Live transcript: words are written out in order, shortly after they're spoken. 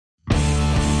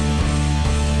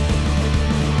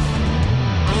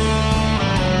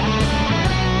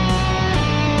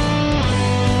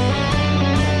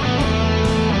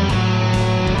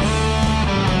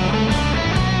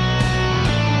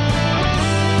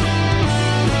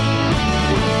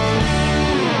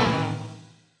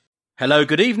Hello,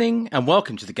 good evening, and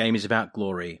welcome to The Game is About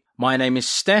Glory. My name is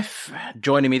Steph.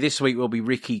 Joining me this week will be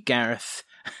Ricky, Gareth,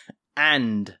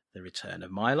 and the return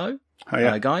of Milo. Hiya.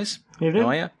 Hello, guys. Evening. How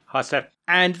are you? Hi, Steph.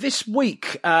 And this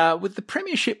week, with the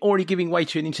Premiership already giving way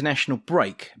to an international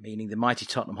break, meaning the mighty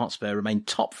Tottenham Hotspur remain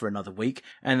top for another week,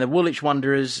 and the Woolwich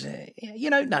Wanderers,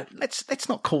 let's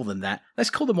not call them that.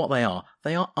 Let's call them what they are.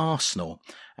 They are Arsenal,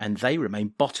 and they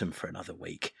remain bottom for another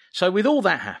week. So with all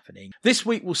that happening, this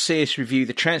week will see us review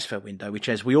the transfer window, which,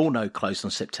 as we all know, closed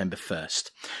on September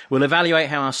 1st. We'll evaluate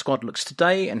how our squad looks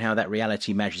today and how that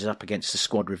reality measures up against the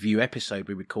squad review episode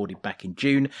we recorded back in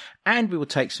June, and we will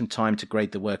take some time to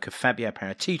grade the work of Fabio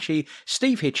Paratici,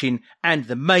 Steve Hitchin, and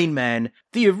the main man,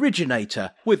 the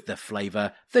originator with the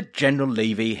flavour, the General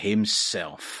Levy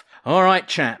himself. All right,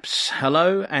 chaps.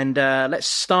 Hello, and let's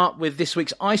start with this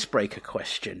week's icebreaker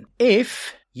question.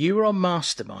 If you were on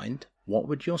Mastermind, what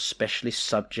would your specialist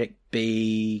subject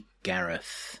be,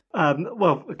 Gareth?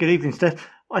 Well, good evening, Steph.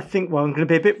 I think, I'm going to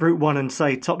be a bit brute one and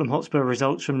say Tottenham Hotspur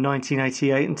results from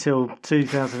 1988 until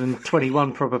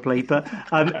 2021, probably. But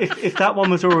if that one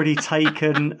was already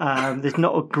taken, there's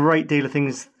not a great deal of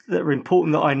things that are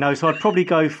important that I know. So I'd probably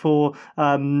go for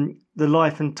the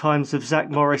life and times of Zach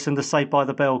Morris and the Saved by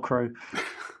the Bell crew.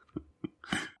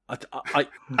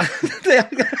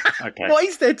 Okay. What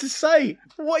is there to say?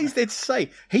 What is there to say?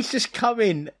 He's just come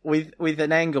in with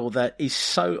an angle that is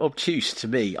so obtuse to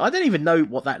me. I don't even know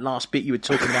what that last bit you were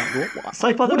talking about.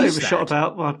 Saved by the Bell was shot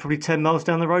about probably 10 miles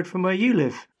down the road from where you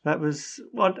live. That was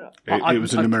what it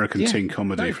was an American teen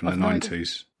comedy from the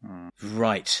 90s.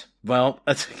 Right. Well,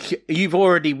 you've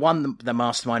already won the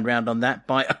Mastermind round on that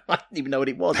by, I didn't even know what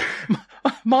it was.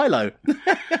 Milo.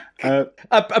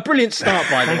 A brilliant start,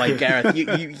 by the way, Gareth.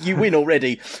 You win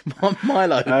already.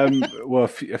 Milo. Well,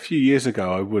 a few years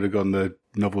ago, I would have gone the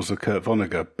novels of Kurt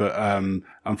Vonnegut, but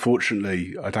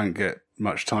unfortunately, I don't get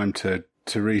much time to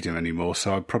read him anymore,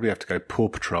 so I'd probably have to go Paw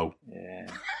Patrol. Yeah.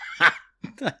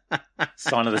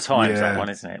 Sign of the times, that one,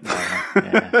 isn't it?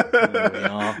 Yeah. There we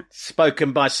are.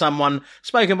 Spoken by someone,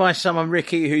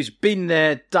 Ricky, who's been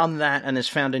there, done that, and has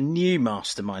found a new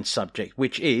Mastermind subject,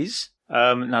 which is...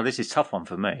 Now, this is a tough one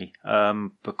for me,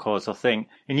 because I think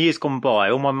in years gone by,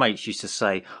 all my mates used to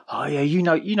say, oh yeah, you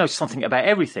know something about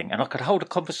everything. And I could hold a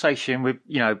conversation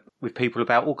with people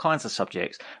about all kinds of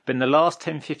subjects. But in the last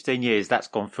 10, 15 years, that's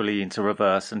gone fully into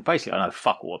reverse. And basically, I know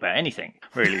fuck all about anything,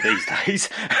 really, these days.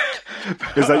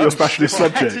 Is that your specialist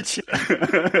subject?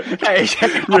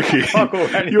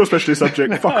 Ricky, your specialist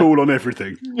subject, fuck all on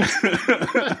everything.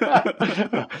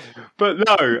 But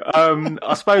no,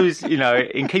 I suppose,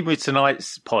 in keeping with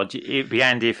tonight's pod, it'd be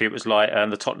handy if it was like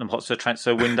the Tottenham Hotspur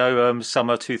transfer window,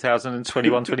 summer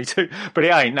 2021-22. But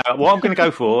it ain't. No, what I'm going to go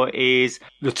for is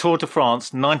the Tour de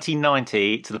France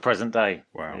 1990 to the present day.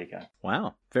 Wow. There you go.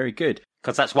 Wow. Very good.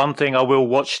 Because that's one thing I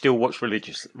will still watch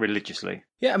religiously.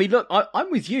 Yeah, I mean, look, I'm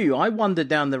with you. I wander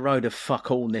down the road of fuck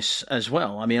allness as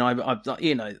well. I mean, I'm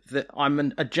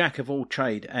a jack of all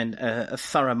trade and a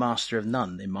thorough master of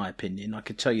none, in my opinion. I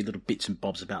could tell you little bits and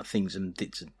bobs about things and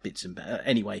bits and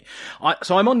anyway.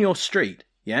 So I'm on your street.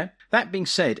 Yeah. That being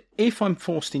said, if I'm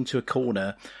forced into a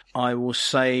corner, I will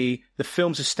say the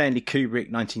films of Stanley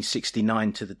Kubrick,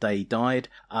 1969 to the day he died.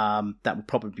 That would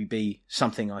probably be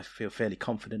something I feel fairly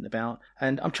confident about.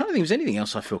 And I'm trying to think if there's anything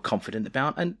else I feel confident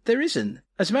about, and there isn't.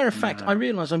 As a matter of fact, I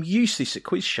realise I'm useless at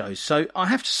quiz shows, so I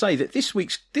have to say that this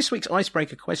week's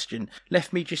icebreaker question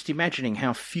left me just imagining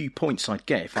how few points I'd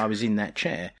get if I was in that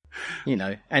chair.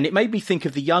 And it made me think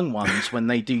of the young ones when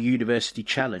they do University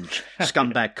Challenge,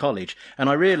 Scumbag College, and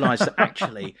I realised that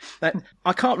actually that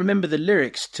I can't remember the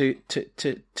lyrics to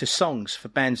songs for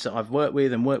bands that I've worked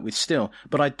with and work with still,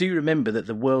 but I do remember that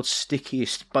the world's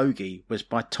stickiest bogey was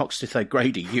by Toxteth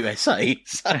O'Grady, USA.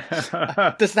 So,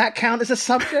 does that count as a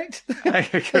subject?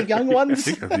 The young ones?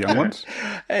 The young ones?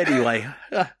 Anyway.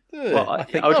 Well, I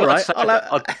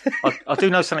do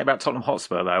know something about Tottenham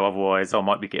Hotspur, though. Otherwise, I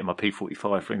might be getting my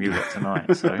P45 from you lot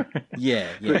tonight. So yeah.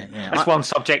 That's one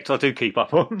subject I do keep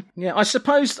up on. Yeah, I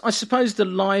suppose the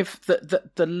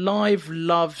live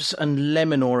loves and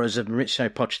lemon auras of Mauricio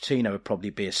Pochettino would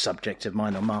probably be a subject of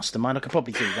mine on Mastermind. I could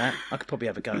probably do that. I could probably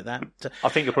have a go at that. I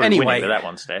think you're probably winning with that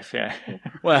one, Steph. Yeah.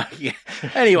 Well, yeah.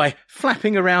 Anyway,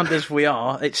 flapping around as we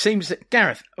are, it seems that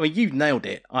Gareth, I mean, you've nailed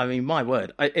it. I mean, my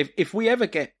word, if we ever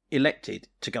get elected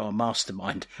to go on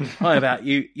Mastermind, I don't know about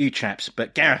you chaps,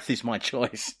 but Gareth is my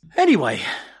choice. Anyway,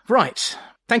 right.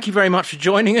 Thank you very much for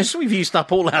joining us. We've used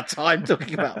up all our time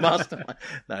talking about Mastermind.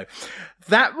 No,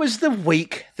 that was the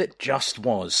week that just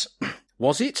was.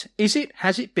 Was it? Is it?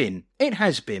 Has it been? It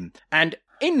has been. And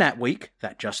in that week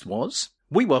that just was,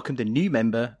 we welcomed a new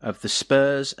member of the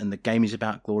Spurs and the Game is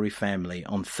About Glory family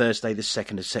on Thursday, the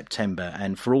 2nd of September.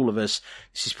 And for all of us,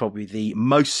 this is probably the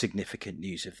most significant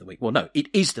news of the week. Well, no, it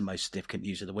is the most significant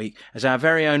news of the week, as our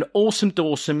very own Awesome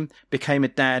Dawson became a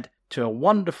dad to a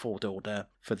wonderful daughter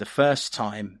for the first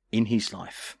time in his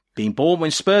life. Being born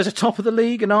when Spurs are top of the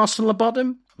league and Arsenal are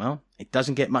bottom? Well, it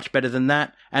doesn't get much better than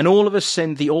that. And all of us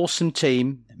send the Awesome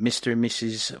team, Mr. and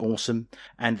Mrs. Awesome,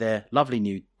 and their lovely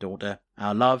new daughter,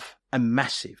 our love and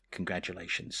massive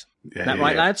congratulations. Yeah, Is that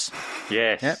right, lads?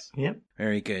 Yes. Yep.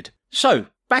 Very good. So,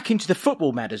 back into the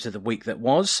football matters of the week that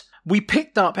was. We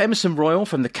picked up Emerson Royal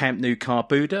from the Camp Nou car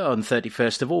Buda on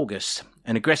 31st of August.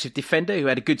 An aggressive defender who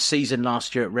had a good season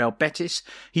last year at Real Betis.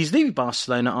 He's leaving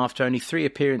Barcelona after only 3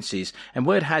 appearances, and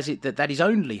word has it that is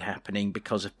only happening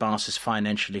because of Barca's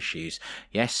financial issues.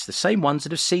 Yes, the same ones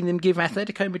that have seen them give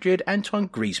Atletico Madrid Antoine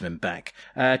Griezmann back.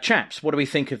 Chaps, what do we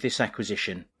think of this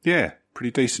acquisition? Yeah,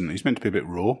 pretty decent. He's meant to be a bit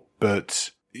raw,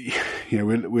 but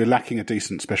we're lacking a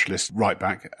decent specialist right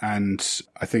back, and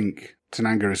I think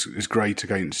Tanganga is great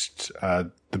against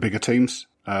the bigger teams.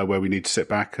 Where we need to sit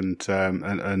back and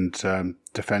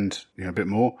defend a bit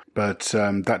more, but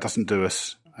that doesn't do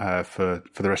us for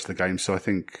the rest of the game. So I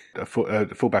think a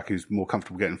fullback who's more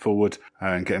comfortable getting forward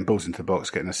and getting balls into the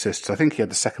box, getting assists. I think he had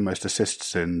the second most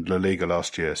assists in La Liga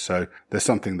last year, so there's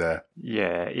something there.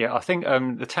 Yeah. I think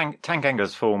the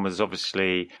Tanganga's form was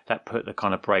obviously that put the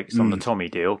kind of brakes on the Tommy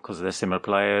deal because they're similar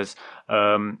players.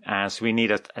 As we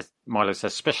need, as Milo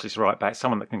says, specialist right back,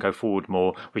 someone that can go forward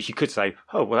more, which you could say,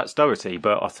 oh, well, that's Doherty.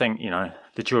 But I think,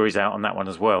 the jury's out on that one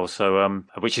as well. So,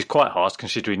 which is quite harsh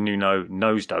considering Nuno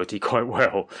knows Doherty quite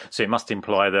well. So it must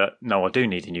imply that, no, I do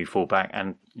need a new fullback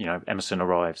and, Emerson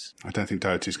arrives. I don't think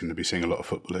Doherty's going to be seeing a lot of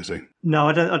football, is he? No,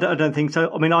 I don't think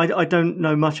so. I mean, I don't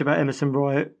know much about Emerson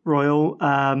Royal.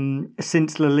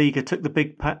 Since La Liga took the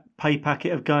big pay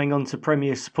packet of going on to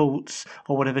Premier Sports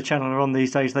or whatever channel are on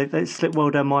these days, they slipped well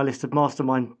down my list of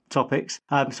mastermind topics.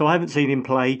 So I haven't seen him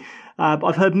play.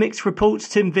 I've heard mixed reports.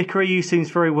 Tim Vickery, who seems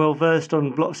very well versed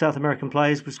on a lot of South American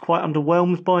players, was quite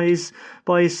underwhelmed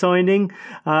by his signing.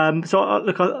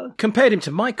 I compared him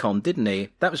to Maicon, didn't he?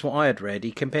 That was what I had read.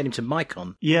 He compared him to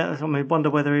Maicon. Yeah, I mean,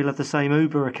 wonder whether he'll have the same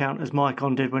Uber account as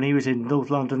Maicon did when he was in North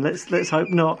London. Let's hope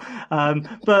not.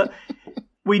 But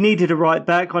we needed a right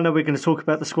back. I know we're going to talk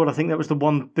about the squad. I think that was the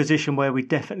one position where we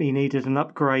definitely needed an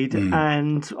upgrade.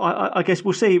 And I guess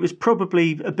we'll see. It was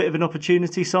probably a bit of an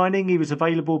opportunity signing. He was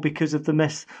available because of the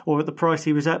mess, or at the price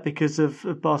he was at because of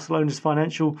Barcelona's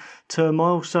financial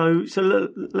turmoil. So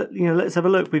let's have a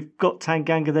look. We've got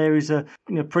Tanganga there as a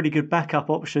pretty good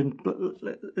backup option.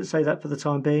 Let's say that for the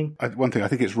time being. One thing, I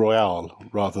think it's Royale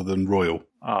rather than Royal.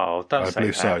 Oh, don't say that. I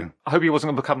believe so. I hope he wasn't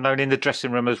going to become known in the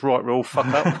dressing room as Right Royal Fuck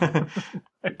Up.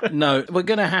 No, we're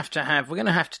going to have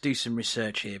to do some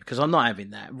research here because I'm not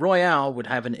having that. Royale would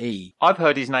have an E. I've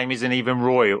heard his name isn't even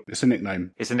Royal. It's a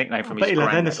nickname. It's a nickname from his granddad. But he'll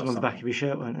have Emerson on the back of his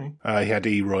shirt, won't he? He had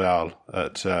E Royale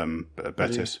at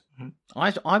Betis.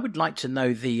 I would like to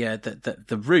know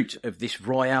the root of this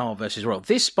Royale versus Royal.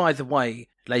 This, by the way,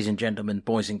 ladies and gentlemen,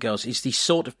 boys and girls, is the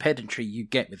sort of pedantry you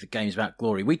get with the Games About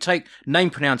Glory. We take name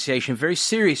pronunciation very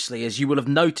seriously, as you will have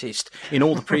noticed in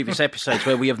all the previous episodes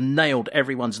where we have nailed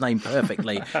everyone's name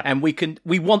perfectly, and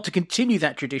we want to continue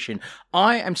that tradition.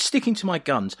 I am sticking to my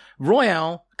guns.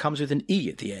 Royale comes with an E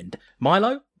at the end.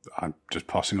 Milo? I'm just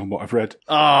passing on what I've read.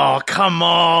 Oh, come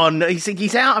on.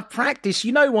 He's out of practice.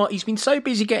 You know what? He's been so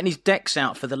busy getting his decks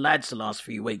out for the lads the last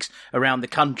few weeks around the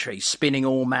country, spinning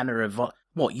all manner of...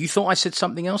 What, you thought I said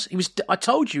something else? I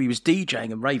told you he was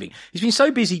DJing and raving. He's been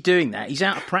so busy doing that, he's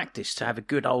out of practice to have a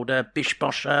good old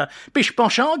bish-bosh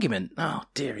argument. Oh,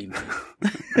 dearie me.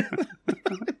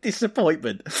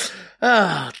 Disappointment.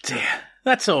 Oh, dear.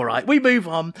 That's all right. We move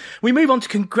on. We move on to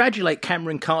congratulate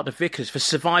Cameron Carter-Vickers for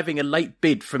surviving a late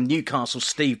bid from Newcastle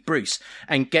Steve Bruce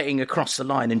and getting across the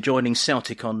line and joining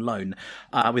Celtic on loan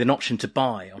with an option to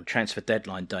buy on transfer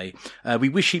deadline day. We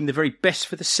wish him the very best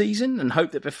for the season and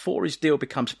hope that before his deal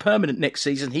becomes permanent next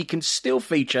season, he can still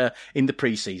feature in the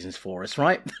pre-seasons for us,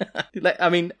 right?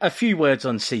 I mean, a few words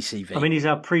on CCV. I mean, he's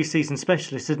our pre-season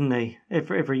specialist, isn't he?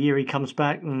 Every year he comes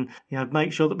back and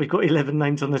make sure that we've got 11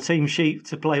 names on the team sheet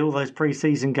to play all those pre-season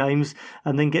games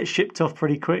and then get shipped off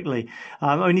pretty quickly.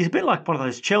 I mean, he's a bit like one of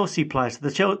those Chelsea players,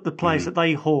 the players that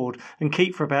they hoard and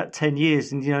keep for about 10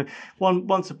 years. And,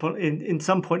 in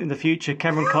some point in the future,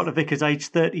 Cameron Carter-Vickers, age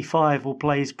 35, will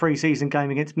play his pre-season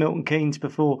game against Milton Keynes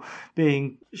before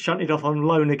being shunted off on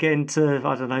loan again to,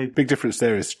 I don't know. Big difference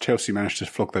there is Chelsea managed to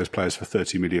flog those players for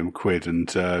 30 million quid and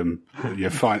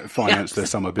finance their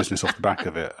summer business off the back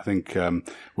of it. I think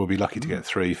we'll be lucky to get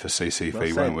 3 for CC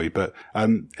fee, won't we? But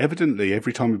evidently,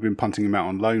 every time we've been punting him out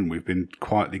on loan, we've been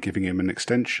quietly giving him an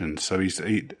extension. So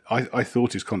I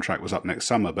thought his contract was up next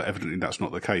summer, but evidently that's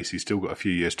not the case. He's still got a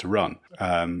few years to run.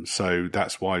 So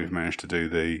that's why we've managed to do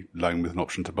the loan with an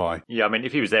option to buy. Yeah, I mean,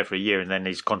 if he was there for a year and then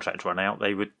his contract run out,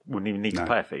 they wouldn't even need to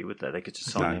pay a fee, would they? They could just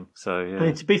sign him. So, yeah. I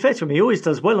mean, to be fair to him, he always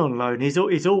does well on loan. He's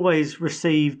always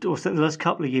received, or certainly the last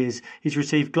couple of years, he's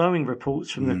received glowing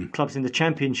reports from the clubs in the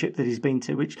Championship that he's been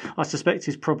to, which I suspect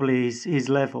is probably his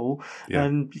level. Yeah.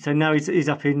 So now he's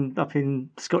up in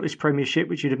Scottish Premiership,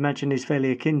 which you'd imagine is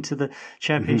fairly akin to the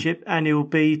Championship, and he'll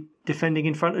be defending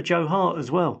in front of Joe Hart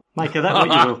as well. Make of that what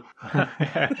you will.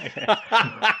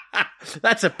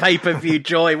 That's a pay-per-view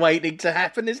joy waiting to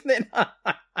happen, isn't it?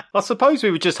 I suppose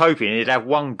we were just hoping he'd have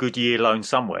one good year loan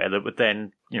somewhere that would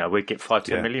then, we'd get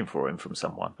 5-10 million for him from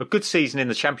someone. A good season in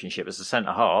the Championship as a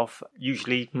centre-half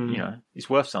usually, is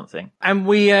worth something. And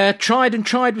we tried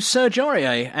with Serge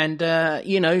Aurier and,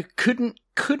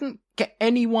 couldn't get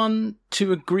anyone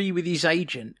to agree with his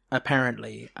agent,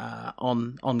 apparently,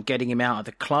 on getting him out of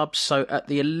the club. So at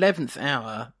the 11th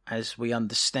hour, as we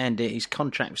understand it, his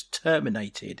contract was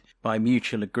terminated by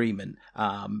mutual agreement,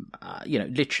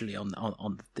 literally on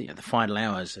the final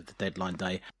hours of the deadline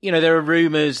day. There are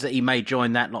rumours that he may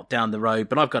join that lot down the road,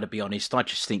 but I've got to be honest, I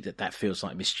just think that feels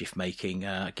like mischief making,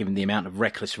 given the amount of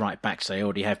reckless right backs they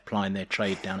already have plying their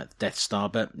trade down at the Death Star.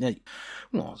 But,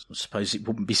 I suppose it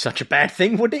wouldn't be such a bad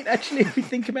thing, would it, actually, if you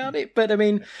think about it? But I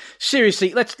mean,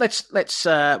 seriously, let's.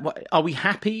 Are we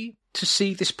happy to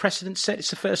see this precedent set? It's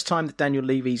the first time that Daniel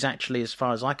Levy's actually, as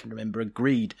far as I can remember,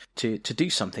 agreed to do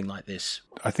something like this.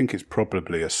 I think it's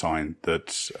probably a sign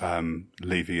that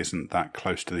Levy isn't that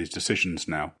close to these decisions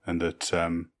now, and that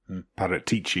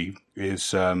Paratici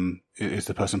is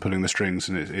the person pulling the strings,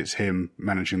 and it's him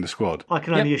managing the squad. I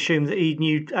can only assume that he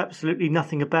knew absolutely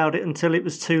nothing about it until it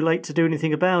was too late to do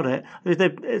anything about it.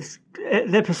 There's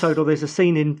an episode, or there's a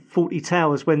scene in 40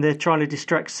 Towers when they're trying to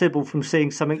distract Sybil from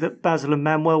seeing something that Basil and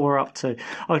Manuel were up to.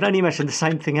 I can only imagine the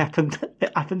same thing happened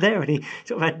there, and he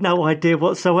sort of had no idea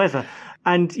whatsoever.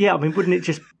 And yeah, I mean, wouldn't it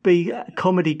just be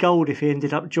comedy gold if he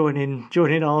ended up joining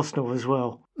Arsenal as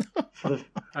well?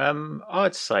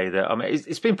 I'd say that. I mean,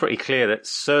 it's been pretty clear that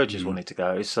Serge has wanted to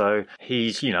go. So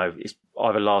he's, it's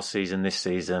either last season, this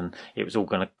season, it was all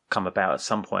going to come about at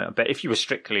some point. But if you were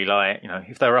strictly like,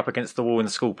 if they were up against the wall in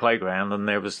the school playground and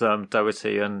there was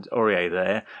Doherty and Aurier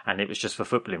there, and it was just for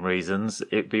footballing reasons,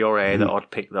 it'd be Aurier that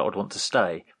I'd pick, that I'd want to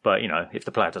stay. But, if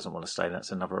the player doesn't want to stay,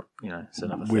 that's another, it's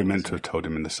another thing. We were meant to have told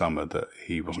him in the summer that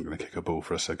he wasn't going to kick a ball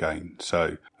for us again.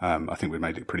 So I think we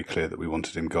made it pretty clear that we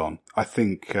wanted him gone. I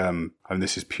think, and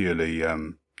this is purely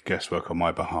guesswork on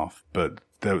my behalf, but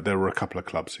there were a couple of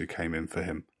clubs who came in for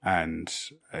him, and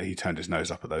he turned his nose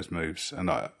up at those moves.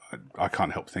 And I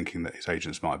can't help thinking that his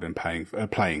agents might have been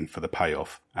playing for the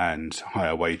payoff and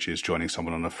higher wages, joining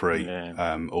someone on a free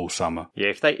all summer. Yeah,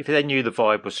 if they knew the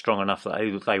vibe was strong enough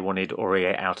that they wanted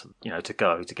Aurier out,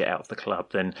 to get out of the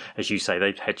club, then as you say,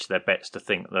 they've hedged their bets to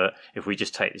think that if we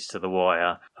just take this to the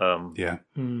wire,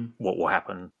 what will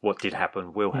happen, what did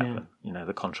happen, will happen.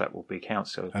 The contract will be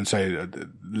cancelled. And so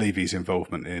Levy's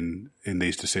involvement in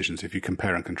these decisions, if you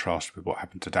compare and contrast with what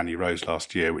happened to Danny Rose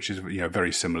last year, which is a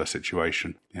very similar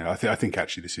situation. I think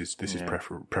actually this is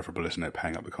preferable, isn't it?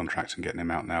 Paying up the contract and getting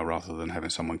him out now rather than having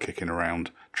someone kicking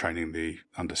around training the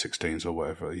under-16s or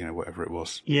whatever it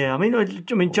was. Yeah, I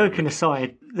mean, joking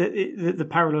aside, the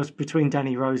parallels between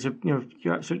Danny Rose are,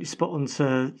 you're absolutely spot on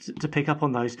to pick up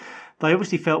on those. They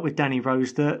obviously felt with Danny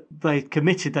Rose that they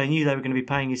committed, they knew they were going to be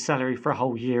paying his salary for a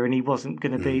whole year, and he wasn't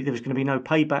going to be, there was going to be no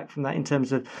payback from that in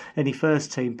terms of any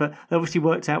first team. But they obviously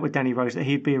worked out with Danny Rose that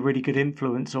he'd be a really good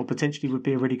influence, or potentially would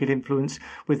be a really good influence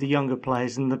with the younger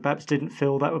players, and that perhaps didn't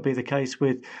feel that would be the case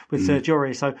with Serge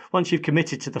Aurier. So once you've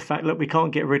committed to the fact, look, we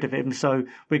can't get rid of him, so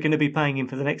we're going to be paying him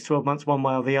for the next 12 months one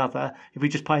way or the other. If we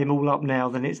just pay him all up now,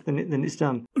 then it's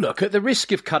done. Look, at the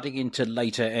risk of cutting into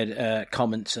later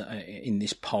comments in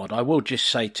this pod, I will just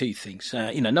say two things.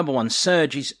 Number one,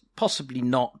 Serge is possibly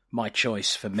not my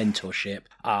choice for mentorship.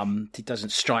 He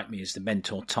doesn't strike me as the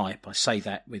mentor type. I say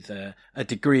that with a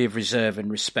degree of reserve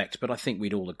and respect, but I think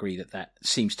we'd all agree that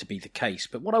seems to be the case.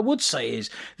 But what I would say is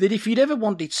that if you'd ever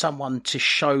wanted someone to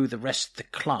show the rest of the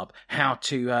club how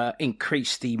to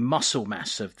increase the muscle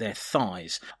mass of their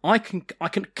thighs, I can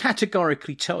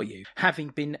categorically tell you, having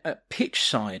been at pitch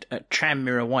side at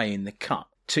Tranmere away in the Cup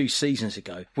 2 seasons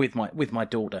ago with my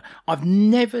daughter, I've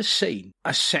never seen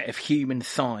a set of human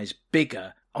thighs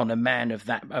bigger on a man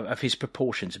of his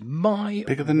proportions. My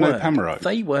bigger than word, No Pamarot.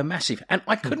 They were massive, and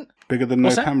I couldn't. Bigger than No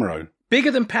Pamarot.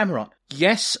 Bigger than Pamarot,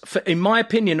 yes. In my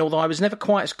opinion, although I was never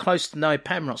quite as close to No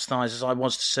Pamarot's thighs as I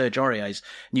was to Serge Aurier's,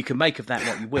 and you can make of that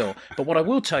what you will. But what I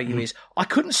will tell you is, I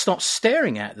couldn't stop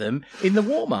staring at them in the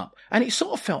warm up, and it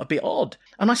sort of felt a bit odd.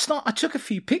 And I took a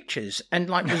few pictures and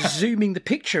was zooming the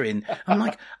picture in. I'm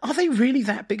like, are they really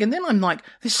that big? And then I'm like,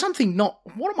 there's something not.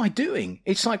 What am I doing?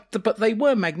 It's like, but they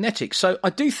were magnetic. So I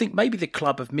do think maybe the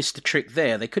club have missed a trick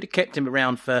there. They could have kept him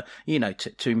around for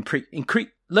to increase.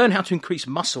 Learn how to increase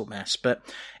muscle mass, but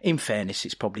in fairness,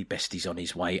 it's probably best he's on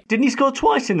his way. Didn't he score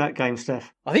twice in that game,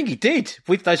 Steph? I think he did,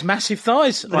 with those massive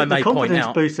thighs, I may point out. The confidence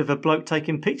boost of a bloke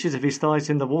taking pictures of his thighs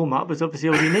in the warm-up was obviously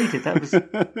all he needed. That was...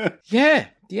 Yeah.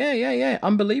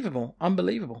 Unbelievable.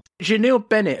 Janil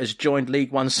Bennett has joined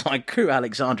League One side Crewe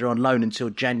Alexandra on loan until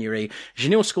January.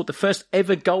 Janil scored the first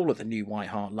ever goal at the new White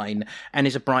Hart Lane and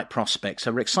is a bright prospect.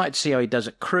 So we're excited to see how he does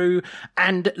at Crewe.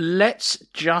 And let's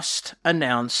just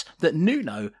announce that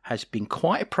Nuno has been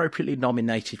quite appropriately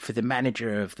nominated for the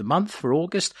Manager of the Month for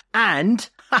August. And,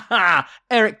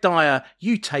 Eric Dyer,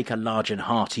 you take a large and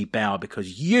hearty bow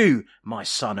because you, my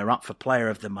son, are up for Player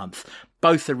of the Month.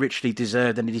 Both are richly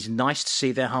deserved, and it is nice to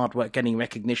see their hard work getting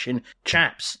recognition.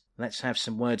 Chaps, let's have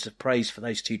some words of praise for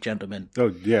those two gentlemen.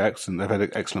 Oh, yeah, excellent. They've had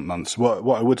excellent months. What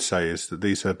I would say is that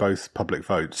these are both public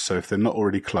votes, so if they're not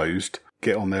already closed,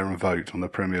 get on there and vote on the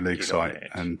Premier League site.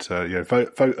 And,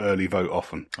 vote early, vote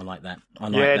often. I like that.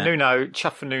 Nuno,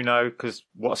 chuff for Nuno, because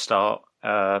what a start.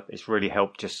 It's really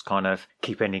helped just kind of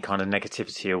keep any kind of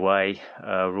negativity away.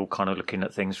 We're all kind of looking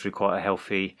at things through quite a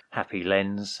healthy, happy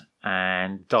lens.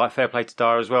 And fair play to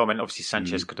Dyer as well. I mean, obviously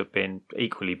Sanchez could have been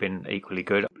equally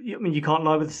good. I mean, you can't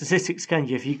lie with the statistics, can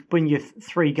you? If you win your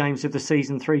 3 games of the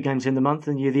season, 3 games in the month,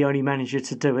 and you're the only manager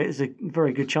to do it, there's a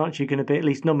very good chance you're going to be at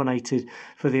least nominated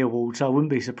for the award. So I wouldn't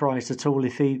be surprised at all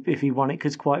if he won it,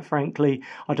 because quite frankly,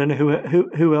 I don't know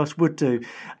who else would do.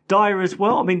 Dyer as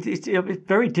well. I mean, it's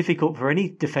very difficult for any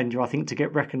defender, I think, to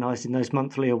get recognised in those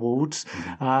monthly awards.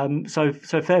 So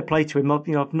fair play to him.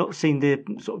 I've not seen the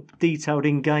sort of detailed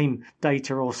in-game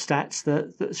data or stats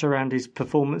that surround his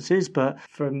performances, but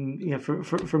from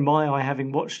my eye,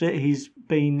 having watched it, he's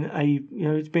been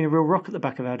it's been a real rock at the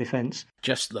back of our defence.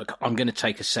 Just look, I'm going to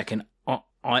take a second.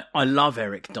 I love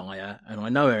Eric Dyer, and I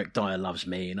know Eric Dyer loves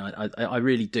me, and I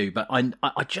really do. But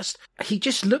he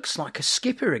just looks like a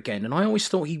skipper again, and I always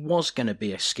thought he was going to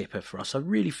be a skipper for us. I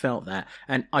really felt that,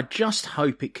 and I just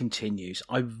hope it continues.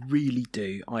 I really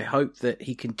do. I hope that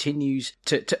he continues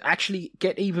to actually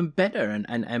get even better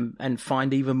and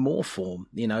find even more form.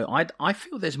 I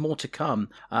feel there's more to come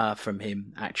from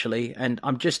him actually, and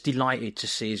I'm just delighted to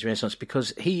see his renaissance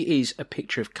because he is a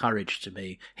picture of courage to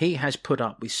me. He has put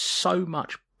up with so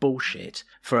much bullshit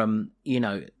from,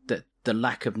 the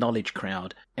lack of knowledge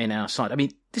crowd in our side. I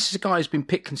mean, this is a guy who's been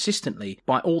picked consistently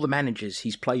by all the managers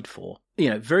he's played for.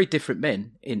 Very different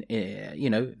men in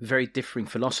very differing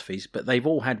philosophies, but they've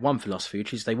all had one philosophy,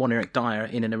 which is they want Eric Dyer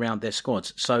in and around their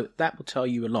squads. So that will tell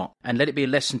you a lot. And let it be a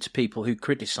lesson to people who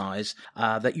criticise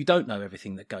that you don't know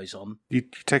everything that goes on. You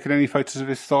taken any photos of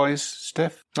his thighs,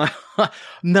 Steph?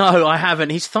 No, I haven't.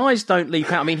 His thighs don't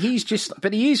leap out. I mean,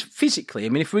 but he is physically. I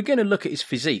mean, if we're going to look at his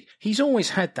physique, he's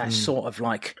always had that sort of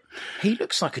he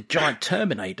looks like a giant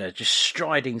Terminator just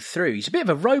striding through. He's a bit of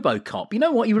a RoboCop. You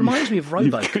know what? He reminds me of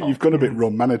RoboCop. You've got a bit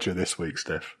wrong manager this week,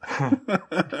 Steph.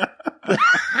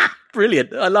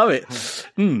 Brilliant. I love it.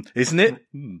 Isn't it?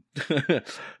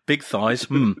 Big thighs.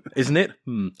 Isn't it?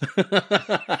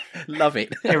 Love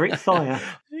it. Eric Dyer.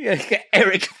 Yeah,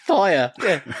 Eric Dyer.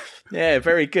 Yeah,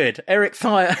 very good. Eric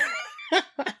Dyer.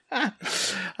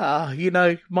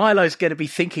 Milo's going to be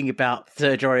thinking about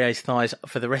Serge Aurier's thighs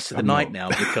for the rest of the night now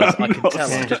because I can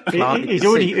tell I'm just planted. He's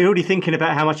already thinking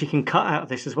about how much he can cut out of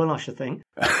this as well, I should think.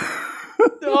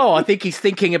 I think he's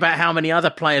thinking about how many other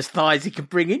players' thighs he can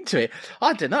bring into it.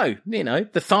 I don't know.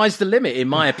 The thigh's the limit, in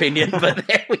my opinion, but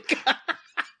there we go.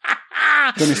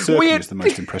 Dennis Serkin is the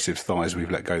most impressive thighs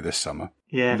we've let go this summer.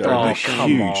 Yeah. They're come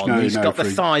huge. on. He's got the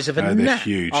thighs of a they're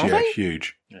huge. Are they?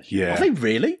 Huge. Yeah. Are they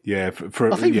really? Yeah.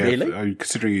 Are they really?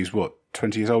 Considering he's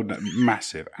 20 years old?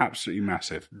 Massive. Absolutely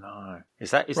massive. No.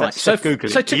 Is that right,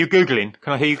 Googling? Are you Googling?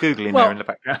 Can I hear you Googling there in the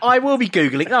background? I will be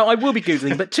Googling. No, I will be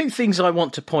Googling, but 2 things I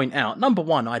want to point out. Number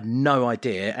 1, I had no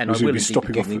idea, and I will be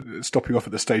stopping off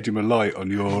at the Stadium of Light on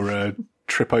your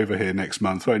trip over here next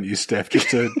month, won't you, Steph? Just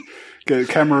to get a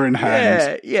camera in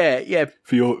hand. Yeah.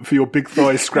 For your big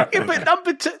thigh scrapbook. But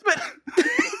number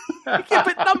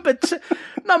 2.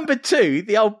 Number 2,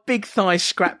 the old Big Thigh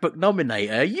Scrapbook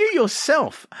nominator. You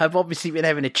yourself have obviously been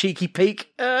having a cheeky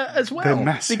peek as well. They're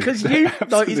massive. Because They're you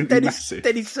noticed Dennis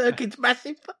massive. Serkin's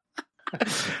massive.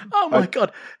 Oh my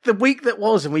God. The week that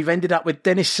was, and we've ended up with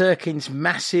Dennis Serkin's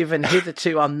massive and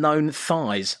hitherto unknown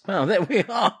thighs. Well, there we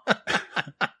are.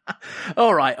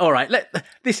 All right.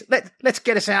 Let's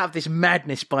get us out of this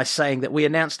madness by saying that we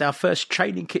announced our first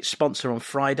training kit sponsor on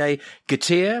Friday,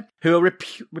 Getir, who are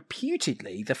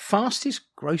reputedly the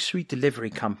fastest grocery delivery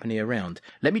company around.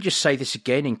 Let me just say this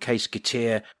again in case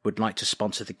Getir would like to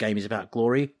sponsor The Game Is About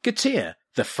Glory. Getir,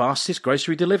 the fastest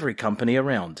grocery delivery company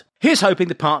around. Here's hoping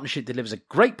the partnership delivers a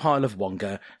great pile of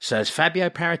Wonga so as Fabio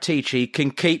Paratici can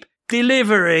keep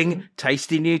delivering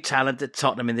tasty new talent at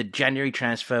Tottenham in the January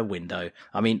transfer window.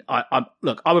 I mean, I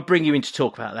would bring you in to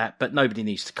talk about that, but nobody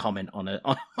needs to comment on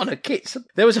a kit.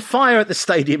 There was a fire at the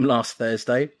stadium last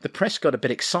Thursday. The press got a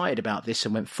bit excited about this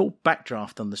and went full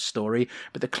backdraft on the story,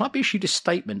 but the club issued a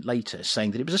statement later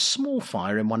saying that it was a small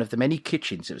fire in one of the many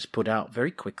kitchens that was put out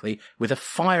very quickly with a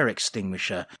fire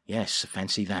extinguisher. Yes,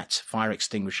 fancy that, fire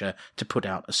extinguisher to put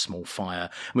out a small fire.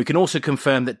 And we can also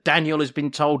confirm that Daniel has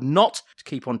been told not to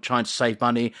keep on trying to save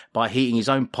money by heating his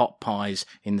own pot pies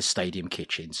in the stadium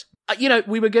kitchens.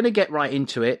 We were going to get right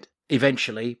into it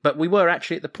eventually, but we were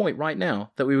actually at the point right now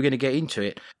that we were going to get into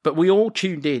it. But we all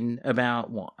tuned in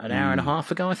about, an hour and a half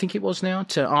ago, I think it was now,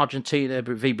 to Argentina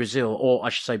v Brazil, or I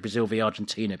should say Brazil v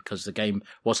Argentina, because the game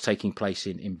was taking place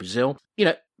in Brazil.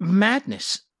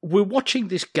 Madness. We're watching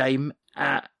this game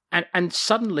and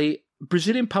suddenly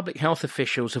Brazilian public health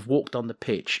officials have walked on the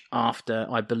pitch after,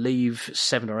 I believe,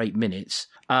 7 or 8 minutes,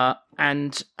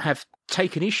 and have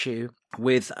taken issue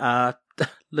with Lo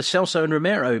Celso and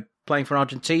Romero playing for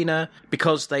Argentina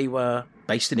because they were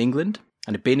based in England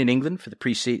and had been in England for the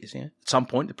preceding, at some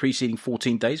point, the preceding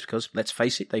 14 days, because let's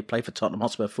face it, they play for Tottenham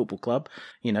Hotspur Football Club.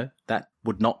 That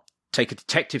would not take a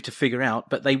detective to figure out,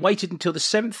 but they waited until the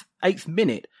 7th, 8th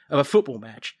minute of a football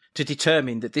match to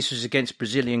determine that this was against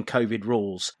Brazilian COVID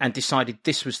rules and decided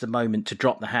this was the moment to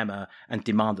drop the hammer and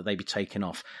demand that they be taken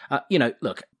off.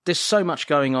 Look, there's so much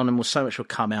going on and so much will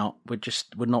come out.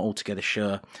 We're not altogether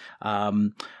sure.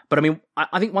 But I mean,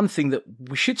 I think one thing that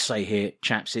we should say here,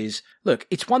 chaps, is, look,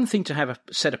 it's one thing to have a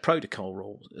set of protocol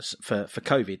rules for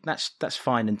COVID. That's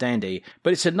fine and dandy.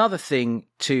 But it's another thing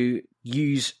to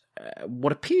use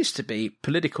what appears to be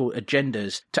political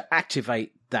agendas to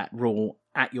activate that rule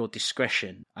at your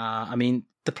discretion. I mean,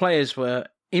 the players were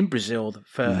in Brazil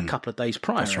for a couple of days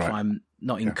prior, if I'm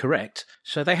not incorrect.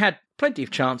 So they had plenty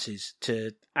of chances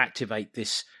to activate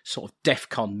this sort of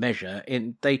DEFCON measure.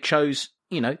 They chose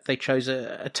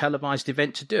a televised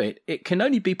event to do it. It can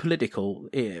only be political,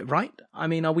 right? I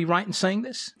mean, are we right in saying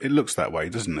this? It looks that way,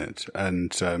 doesn't it?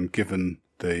 And given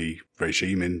the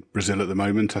regime in Brazil at the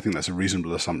moment, I think that's a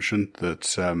reasonable assumption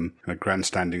that a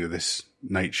grandstanding of this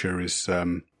nature is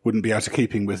wouldn't be out of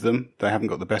keeping with them. They haven't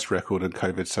got the best record on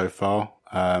COVID so far,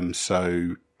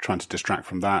 so trying to distract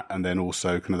from that, and then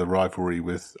also kind of the rivalry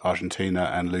with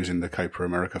Argentina and losing the Copa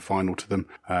America final to them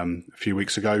a few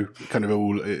weeks ago. Kind of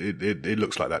all it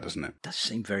looks like that, doesn't it? Does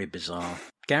seem very bizarre.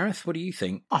 Gareth, what do you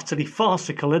think? Utterly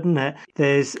farcical, isn't it?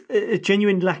 There's a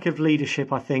genuine lack of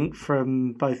leadership, I think,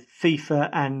 from both FIFA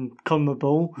and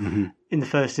CONMEBOL in the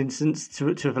first instance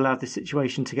to have allowed this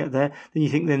situation to get there. Then you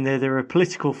think there are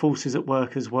political forces at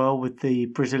work as well with the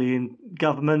Brazilian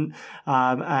government,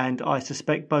 and I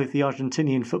suspect both the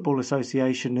Argentinian Football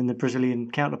Association and the Brazilian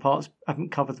counterparts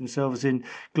haven't covered themselves in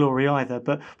glory either.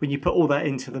 But when you put all that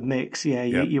into the mix,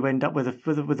 you end up with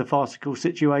a farcical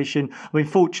situation. I mean,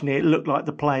 fortunately, it looked like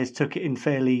the players took it in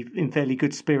fairly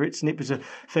good spirits, and it was a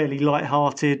fairly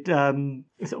light-hearted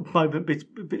sort of moment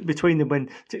between them,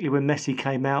 particularly when Messi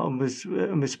came out and was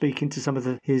speaking to some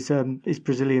of his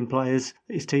Brazilian players,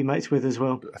 his teammates with as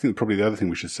well. I think probably the other thing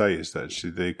we should say is that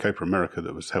actually the Copa America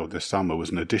that was held this summer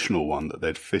was an additional one that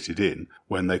they'd fitted in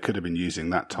when they could have been using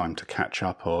that time to catch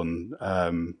up on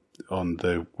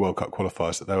the World Cup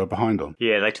qualifiers that they were behind on.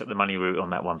 Yeah, they took the money route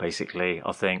on that one, basically.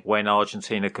 I think when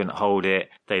Argentina couldn't hold it,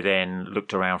 they then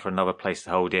looked around for another place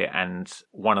to hold it, and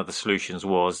one of the solutions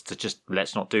was to just,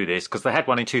 let's not do this, because they had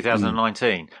one in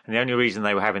 2019, and the only reason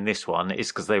they were having this one is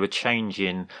because they were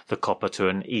changing the Copa to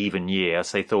an even year,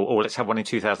 so they thought, let's have one in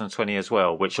 2020 as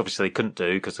well, which obviously they couldn't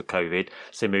do because of COVID,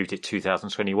 so they moved it to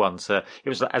 2021. So it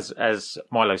was, as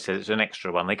Milo said, it was an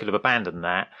extra one. They could have abandoned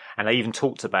that, and they even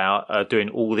talked about doing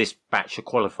all this batch of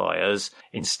qualifiers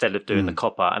instead of doing the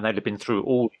Copa, and they'd have been through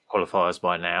all qualifiers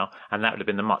by now, and that would have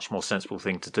been the much more sensible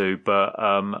thing to do. But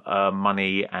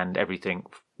money and everything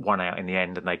won out in the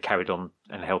end, and they carried on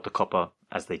and held the Copa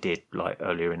as they did like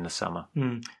earlier in the summer.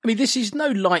 I mean, this is no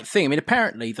light thing. I mean,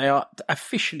 apparently they are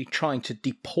officially trying to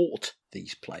deport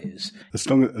these players. As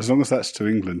long as that's to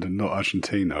England and not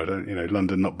Argentina, I don't,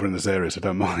 London, not Buenos Aires, I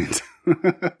don't mind.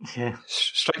 Yeah,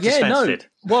 straight to Stansted.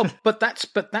 Well, but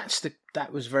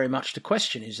that was very much the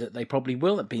question, is that they probably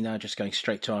will be now just going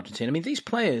straight to Argentina. I mean, these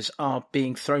players are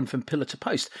being thrown from pillar to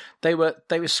post. They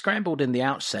were scrambled in the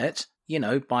outset,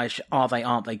 by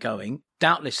aren't they going?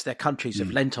 Doubtless their countries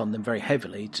have lent on them very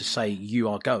heavily to say you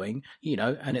are going,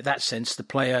 and in that sense the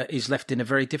player is left in a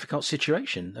very difficult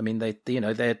situation. I mean,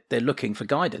 they're looking for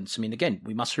guidance. I mean, again,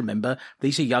 we must remember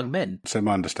these are young men. So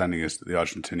my understanding is that the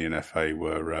Argentinian FA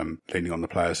were leaning on the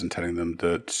players and telling them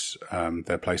that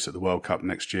their place at the World Cup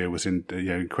next year was in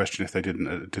question if they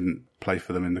didn't play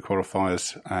for them in the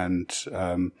qualifiers and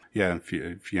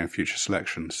future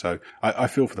selection. So I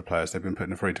feel for the players. They've been put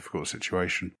in a very difficult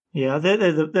situation. Yeah, they're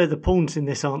the pawns in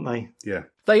this, aren't they? Yeah.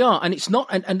 They are, and it's not,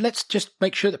 and let's just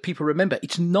make sure that people remember,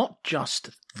 it's not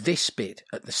just this bit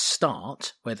at the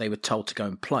start where they were told to go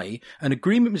and play. An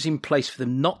agreement was in place for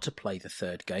them not to play the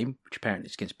third game, which apparently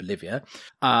is against Bolivia.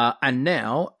 And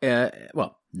now,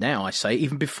 now I say,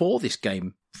 even before this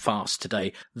game fast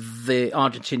today, the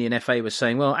Argentinian FA was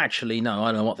saying, well, actually, no,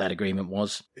 I don't know what that agreement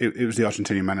was. It was the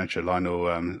Argentinian manager, Lionel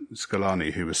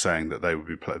Scaloni, who was saying that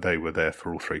they were there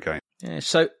for all three games. Yeah,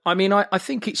 so I mean, I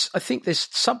think there's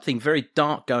something very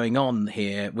dark going on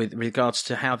here with regards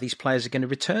to how these players are going to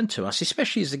return to us,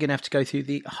 especially as they're going to have to go through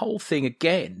the whole thing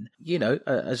again.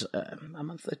 As a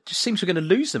month, it just seems we're going to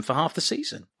lose them for half the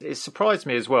season. It surprised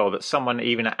me as well that someone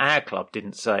even at our club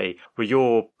didn't say, well,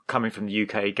 you're coming from the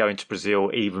UK, going to Brazil,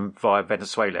 even via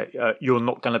Venezuela, you're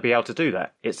not going to be able to do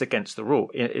that. It's against the rule.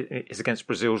 It's against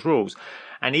Brazil's rules.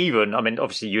 And even, I mean,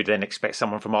 obviously you'd then expect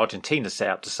someone from Argentina set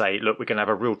out to say, look, we're going to have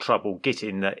a real trouble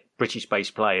getting the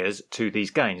British-based players to these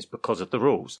games because of the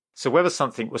rules. So whether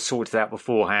something was sorted out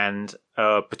beforehand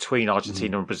between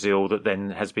Argentina and Brazil that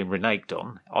then has been reneged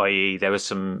on, i.e. there were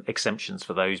some exemptions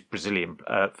for those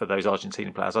for those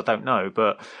Argentinian players, I don't know.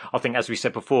 But I think, as we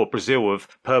said before, Brazil have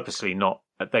purposely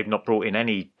they've not brought in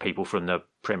any people from the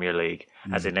Premier League,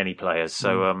 as in any players.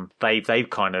 So they've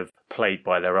kind of played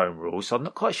by their own rules. So I'm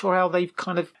not quite sure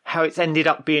how it's ended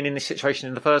up being in this situation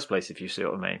in the first place, if you see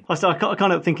what I mean. I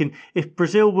kind of thinking, if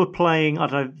Brazil were playing, I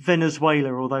don't know,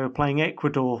 Venezuela, or they were playing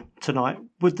Ecuador tonight,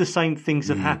 would the same things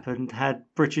have happened had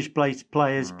British-based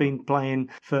players been playing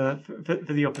for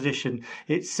the opposition?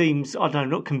 It seems, I don't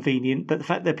know, not convenient, but the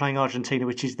fact they're playing Argentina,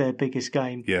 which is their biggest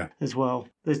game as well.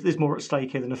 There's more at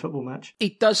stake here than a football match.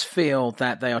 It does feel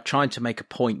that they are trying to make a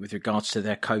point with regards to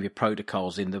their COVID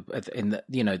protocols in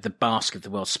the basket of the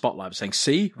world spotlight, saying,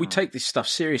 see, we take this stuff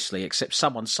seriously, except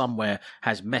someone somewhere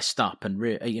has messed up and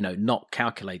not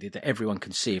calculated that everyone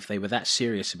can see if they were that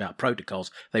serious about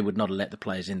protocols, they would not have let the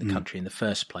players in the country in the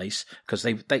first place, because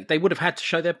they would have had to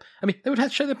show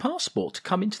their passport to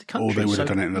come into the country. Or they would have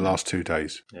done it in the last 2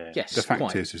 days. Yeah. Yes, the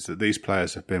fact is that these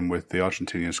players have been with the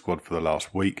Argentinian squad for the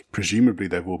last week. Presumably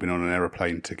they've all been on an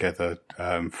aeroplane together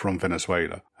from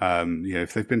Venezuela.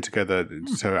 If they've been together,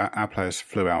 so our players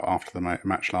flew out after the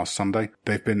match last Sunday.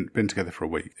 They've been together for a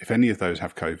week. If any of those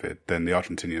have COVID, then the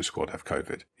Argentinian squad have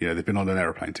COVID. They've been on an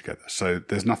aeroplane together. So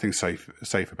there's nothing safe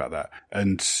about that.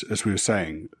 And as we were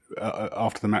saying,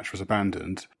 after the match was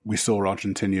abandoned, we saw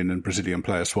Argentinian and Brazilian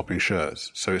players swapping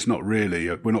shirts. So it's not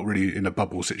really, we're not really in a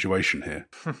bubble situation here.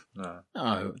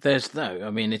 No, there's no. I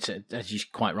mean, it's as you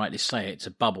quite rightly say, it's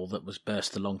a bubble that was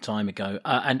burst a long time ago.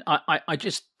 And I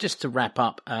just to wrap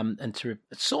up and to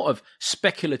sort of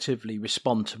speculatively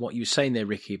respond to what you were saying there,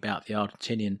 Ricky, about the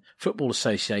Argentinian Football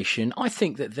Association, I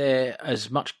think that they're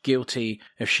as much guilty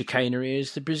of chicanery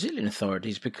as the Brazilian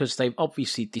authorities, because they've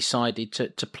obviously decided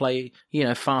to play,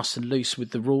 fast and loose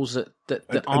with the rules that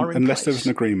are in unless place. there was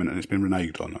an agreement and it's been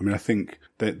reneged on. I mean, I think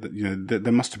that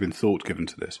there must have been thought given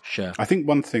to this. Sure. I think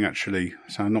one thing actually,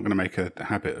 so I'm not going to make a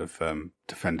habit of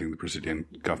defending the Brazilian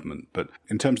government, but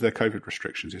in terms of their COVID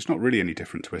restrictions, it's not really any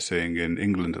different to we're seeing in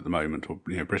England at the moment, or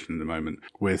Britain at the moment,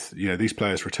 with these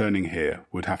players returning here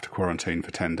would have to quarantine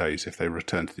for 10 days if they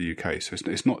return to the UK. So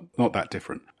it's not that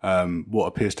different. What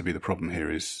appears to be the problem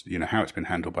here is how it's been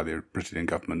handled by the Brazilian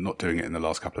government, not doing it in the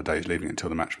last couple of days, leaving it until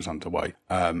the match was underway,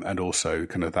 and also also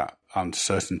kind of that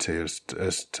uncertainty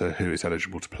as to who is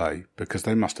eligible to play, because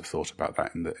they must have thought about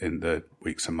that in the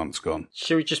weeks and months gone.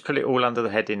 Should we just put it all under the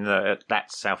heading that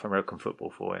that's South American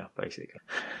football for you, basically?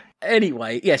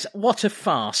 Anyway, yes, what a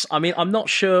farce. I mean, I'm not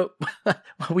sure.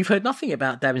 We've heard nothing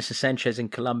about Davinson Sanchez in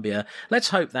Colombia. Let's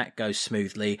hope that goes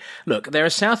smoothly. Look, there are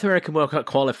South American World Cup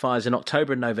qualifiers in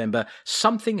October and November.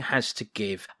 Something has to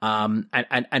give. And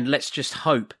let's just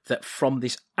hope that from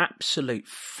this absolute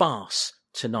farce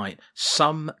tonight,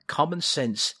 some common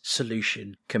sense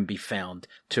solution can be found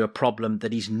to a problem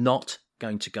that is not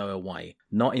going to go away.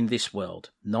 Not in this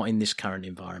world, not in this current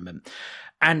environment.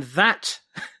 And that,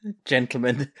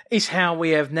 gentlemen, is how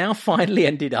we have now finally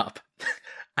ended up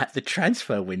at the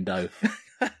transfer window.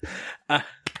 A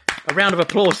round of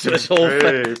applause to us all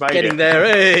for getting there.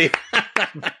 Hey.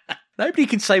 Nobody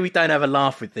can say we don't have a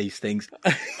laugh with these things.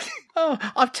 Oh,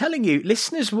 I'm telling you,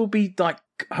 listeners will be like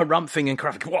harumphing and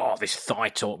crying, "Whoa, this thigh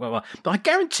talk." Blah, blah. But I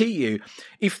guarantee you,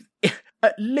 if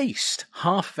at least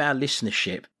half of our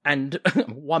listenership and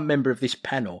one member of this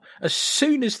panel, as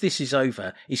soon as this is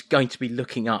over, is going to be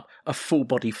looking up a full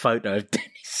body photo of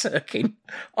Dennis Serkin.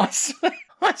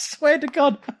 I swear to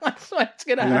God, I swear it's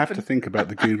going to happen. You have to think about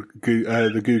the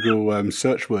Google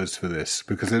search words for this,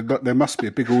 because there must be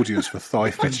a big audience for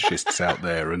thigh fetishists out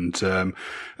there,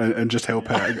 and just help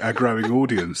our growing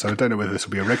audience. So I don't know whether this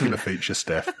will be a regular feature,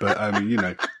 Steph, but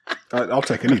I'll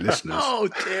take any listeners. Oh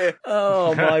dear!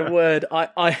 Oh my word!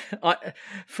 I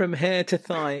from hair to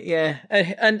thigh, yeah,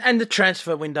 and the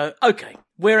transfer window. Okay.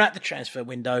 We're at the transfer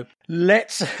window.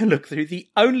 Let's look through the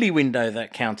only window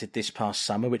that counted this past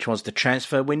summer, which was the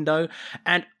transfer window.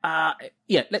 And,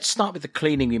 let's start with the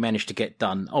cleaning we managed to get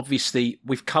done. Obviously,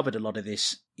 we've covered a lot of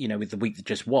this, with the week that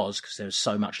just was, because there was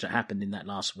so much that happened in that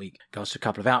last week. Goes to a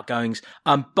couple of outgoings.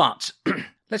 But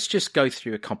let's just go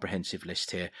through a comprehensive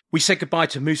list here. We said goodbye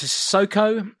to Moussa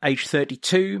Sissoko, age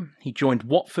 32. He joined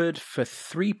Watford for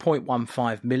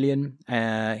 3.15 million.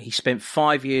 He spent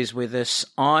 5 years with us.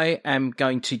 I am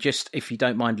going to just, if you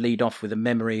don't mind, lead off with a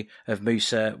memory of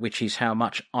Moussa, which is how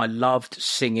much I loved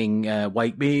singing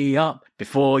Wake Me Up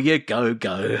Before You Go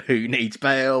Go. Who needs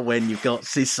bail when you've got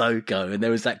Sissoko? And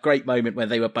there was that great moment where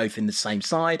they were both in the same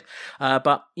side.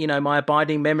 But, my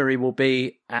abiding memory will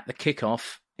be at the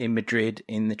kickoff in Madrid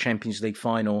in the Champions League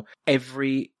final,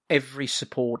 every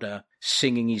supporter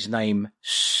singing his name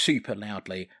super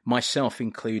loudly, myself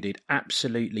included,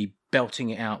 absolutely belting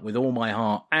it out with all my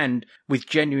heart and with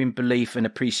genuine belief and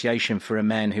appreciation for a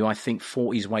man who I think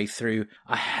fought his way through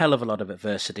a hell of a lot of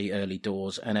adversity early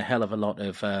doors and a hell of a lot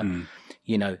of,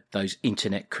 those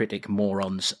internet critic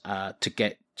morons to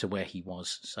get to where he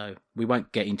was. So we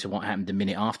won't get into what happened a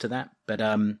minute after that. But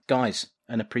guys,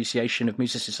 an appreciation of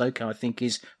Moussa Sissoko, I think,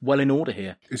 is well in order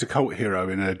here. He's a cult hero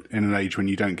in an age when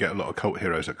you don't get a lot of cult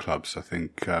heroes at clubs. I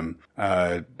think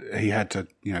he had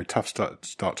a tough start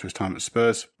to his time at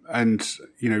Spurs, and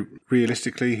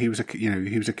realistically, he was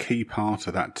a key part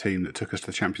of that team that took us to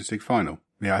the Champions League final.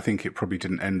 Yeah, I think it probably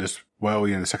didn't end as well.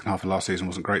 The second half of last season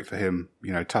wasn't great for him.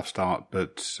 Tough start,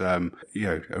 but a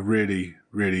really,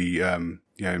 really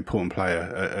important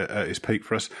player at his peak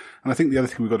for us. And I think the other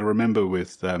thing we've got to remember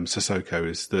with Sissoko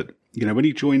is that when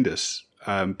he joined us,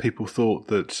 people thought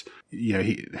that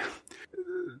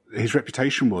his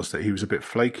reputation was that he was a bit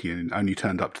flaky and only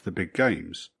turned up to the big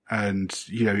games. And,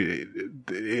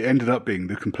 it ended up being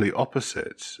the complete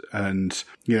opposite. And,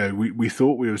 we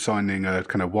thought we were signing a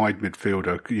kind of wide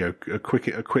midfielder, a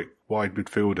quick wide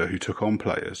midfielder who took on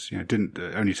players,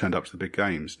 only turned up to the big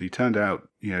games. And he turned out,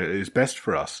 it was best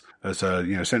for us as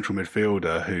a, central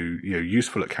midfielder who,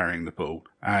 useful at carrying the ball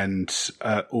and,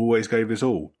 always gave his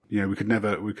all. We could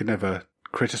never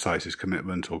criticize his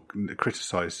commitment or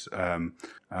criticize, the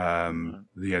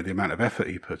amount of effort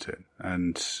he put in.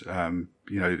 And,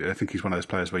 I think he's one of those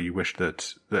players where you wish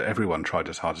that everyone tried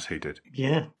as hard as he did.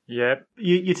 Yeah. Yeah.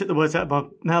 You took the words out of my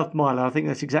mouth, Milo. I think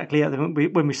that's exactly it.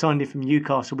 When we signed him from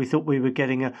Newcastle, we thought we were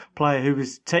getting a player who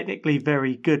was technically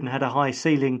very good and had a high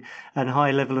ceiling and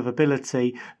high level of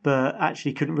ability, but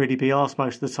actually couldn't really be asked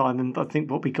most of the time. And I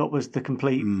think what we got was the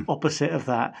complete opposite of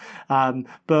that.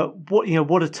 But what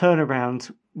a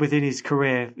turnaround within his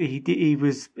career. He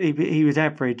was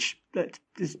average. Let's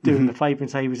do him the favour and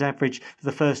say he was average for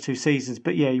the first two seasons.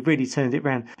 But yeah, he really turned it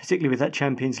around, particularly with that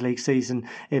Champions League season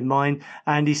in mind.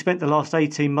 And he spent the last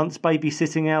 18 months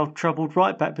babysitting our troubled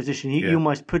right-back position. He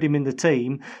almost put him in the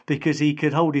team because he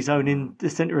could hold his own in the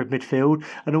centre of midfield.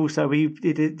 And also he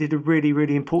did a really,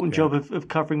 really important job of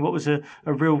covering what was a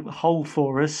real hole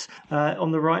for us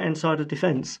on the right-hand side of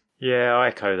defence. Yeah, I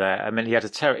echo that. I mean,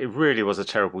 it really was a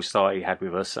terrible start he had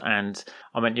with us. And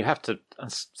I mean,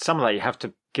 some of that you have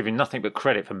to give him nothing but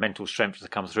credit for mental strength to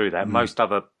come through that. Loads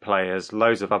of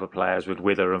other players would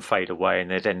wither and fade away and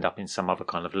they'd end up in some other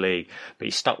kind of league. But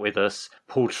he stuck with us,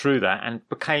 pulled through that and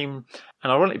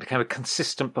ironically became a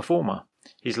consistent performer.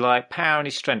 His power and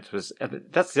his strength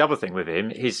that's the other thing with him.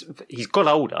 He's got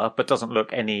older, but doesn't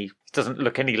look any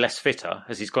less fitter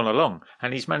as he's gone along.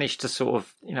 And he's managed to sort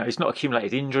of, he's not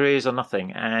accumulated injuries or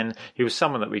nothing. And he was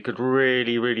someone that we could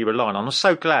really, really rely on. I'm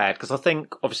so glad because I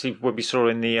think obviously when we saw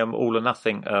in the All or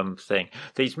Nothing thing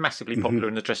that he's massively popular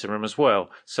in the dressing room as well.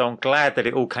 So I'm glad that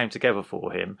it all came together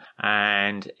for him.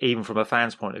 And even from a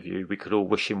fan's point of view, we could all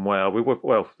wish him well.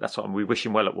 We wish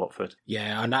him well at Watford.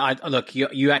 Yeah, and look,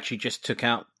 you actually just took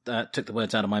the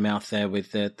words out of my mouth there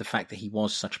with the fact that he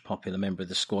was such a popular member of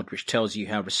the squad, which tells you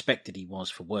how respected he was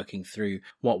for working through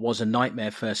what was a nightmare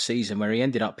first season where he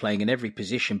ended up playing in every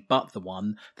position but the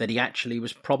one that he actually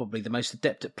was probably the most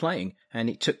adept at playing. And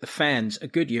it took the fans a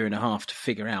good year and a half to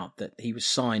figure out that he was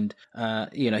signed,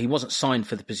 he wasn't signed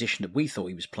for the position that we thought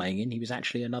he was playing in. He was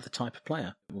actually another type of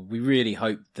player. We really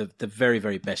hope the very,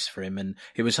 very best for him. And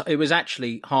it was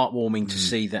actually heartwarming to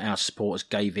see that our supporters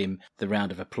gave him the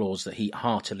round of applause that he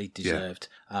heartily deserved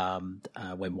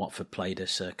when Watford played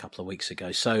us a couple of weeks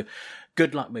ago. So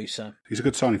good luck, Musa. He's a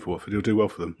good signing for Watford. He'll do well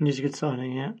for them. He's a good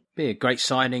signing, yeah. Be a great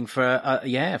signing for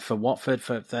Watford.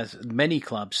 For many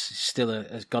clubs, still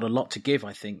has got a lot to give.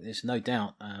 I think there's no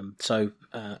doubt. So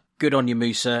good on you,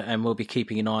 Musa, and we'll be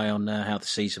keeping an eye on how the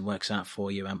season works out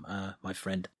for you, my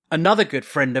friend. Another good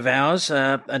friend of ours,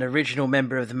 an original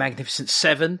member of the Magnificent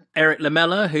Seven, Eric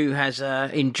Lamela, who has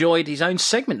enjoyed his own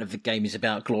segment of The Game Is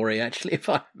About Glory, actually, if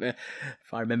I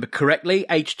remember correctly.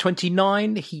 Age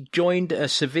 29, he joined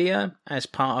Sevilla as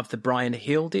part of the Brian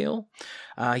Hill deal.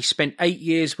 He spent 8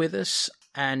 years with us.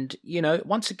 And,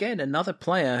 once again, another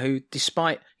player who,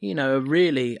 despite, a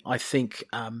really, I think,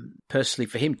 personally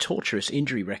for him, torturous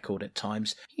injury record at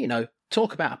times,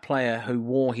 talk about a player who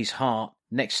wore his heart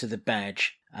next to the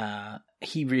badge.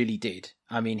 He really did.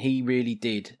 I mean, he really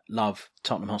did love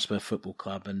Tottenham Hotspur Football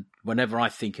Club. And whenever I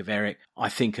think of Eric, I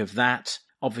think of that.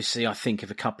 Obviously, I think of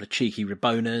a couple of cheeky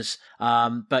Rabonas.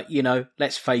 But,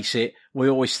 let's face it, we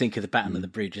always think of the Battle of the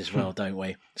Bridge as well, don't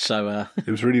we? So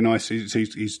it was really nice.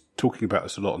 He's talking about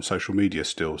us a lot on social media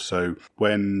still. So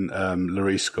when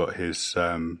Lloris got his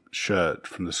shirt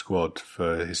from the squad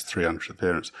for his 300th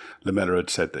appearance, Lamela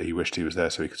had said that he wished he was there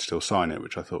so he could still sign it,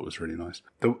 which I thought was really nice.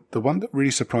 The one that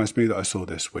really surprised me that I saw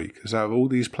this week is out of all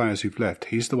these players who've left,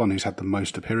 he's the one who's had the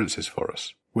most appearances for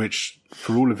us, which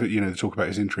for all of it, they talk about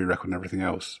his injury record and everything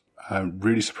else.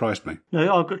 Really surprised me.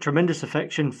 No, I've got tremendous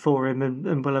affection for him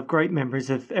and will have great memories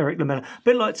of Eric Lamela. A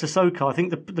bit like Sissoko, I think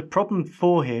the problem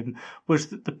for him was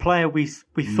that the player we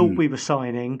thought we were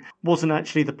signing wasn't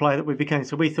actually the player that we became.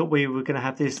 So we thought we were going to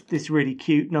have this really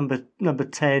cute number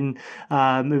 10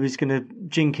 who was going to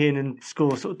jink in and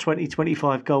score sort of 20,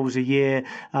 25 goals a year,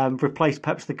 replace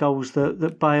perhaps the goals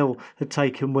that Bale had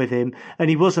taken with him. And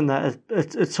he wasn't that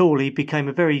at all. He became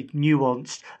a very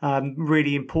nuanced,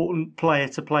 really important player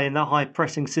to play in that high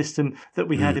pressing system that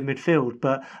we had in midfield.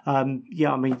 But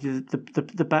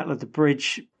the Battle of the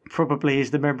Bridge probably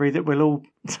is the memory that we'll all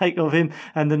take of him,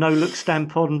 and the no-look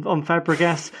stamp on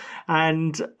Fabregas.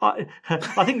 And I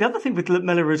think the other thing with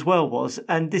Lamela as well was,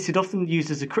 and this is often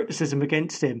used as a criticism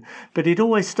against him, but he'd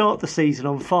always start the season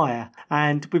on fire.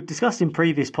 And we've discussed in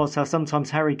previous pods how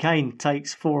sometimes Harry Kane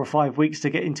takes 4 or 5 weeks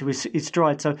to get into his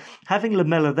stride. So having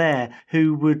Lamela there,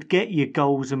 who would get you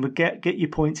goals and would get you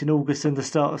points in August and the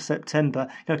start of September,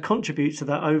 contributes to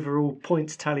that overall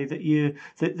points tally that you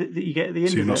get at the end of it.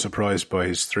 So you're not surprised by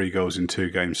his 3 goals in 2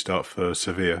 games start for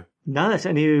Sevilla? No,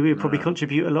 and he will probably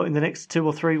contribute a lot in the next 2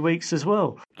 or 3 weeks as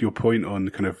well. Your point on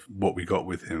kind of what we got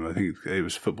with him, I think it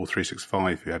was Football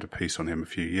 365 who had a piece on him a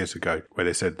few years ago where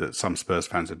they said that some Spurs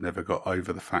fans had never got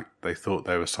over the fact they thought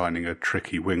they were signing a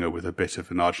tricky winger with a bit of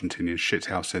an Argentinian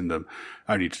shithouse in them,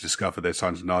 only to discover they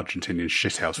signed an Argentinian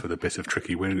shithouse with a bit of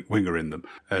tricky winger in them.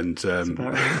 And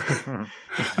I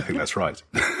think that's right.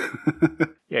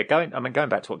 Yeah, going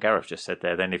back to what Gareth just said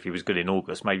there, then if he was good in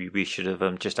August, maybe we should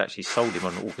have just actually sold him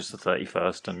on August the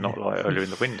 31st and not earlier in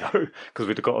the window, because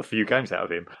we'd have got a few games out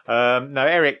of him. No,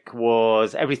 Eric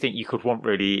was everything you could want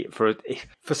really for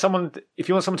someone. If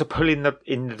you want someone to pull in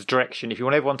the direction, if you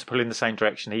want everyone to pull in the same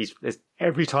direction,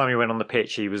 every time he went on the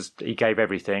pitch, he gave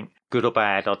everything, good or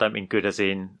bad. I don't mean bad as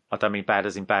in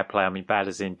bad play. I mean bad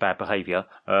as in bad behaviour.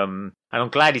 And I'm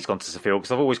glad he's gone to Seville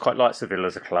because I've always quite liked Seville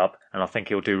as a club, and I think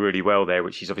he'll do really well there,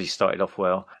 which he's obviously started off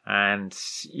well. And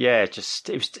yeah, it's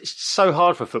so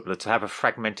hard for a footballer to have a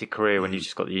fragmented career when you've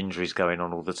just got the injuries going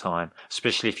on all the time,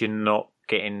 especially if you're not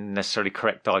getting necessarily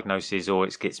correct diagnosis or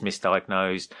it gets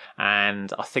misdiagnosed.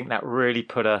 And I think that really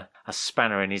put a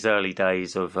spanner in his early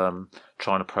days of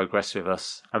trying to progress with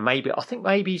us. And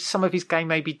maybe some of his game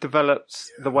maybe developed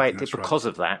the way it did because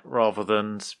of that, rather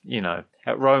than,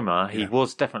 at Roma, he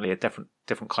was definitely a different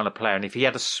kind of player. And if he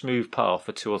had a smooth path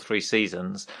for 2 or 3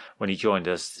 seasons when he joined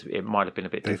us, it might have been a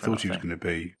bit different. They thought he was going to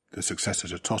be the successor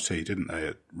to Totti, didn't they,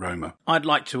 at Roma? I'd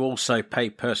like to also pay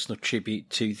personal tribute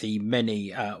to the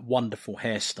many wonderful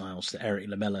hairstyles that Eric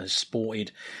Lamela has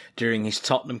sported during his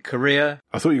Tottenham career.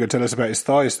 I thought you were going to tell us about his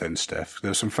thighs then, Steph.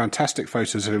 There were some fantastic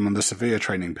photos of him on the Sevilla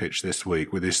training pitch this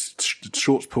week with his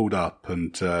shorts pulled up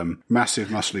and massive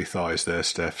muscly thighs there,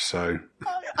 Steph. So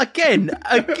Again,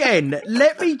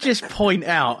 let me just point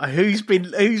out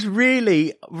who's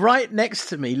really right next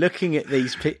to me looking at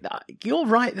these pictures. You're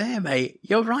right there, mate.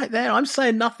 You're right there. I'm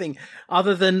saying nothing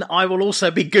other than I will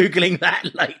also be Googling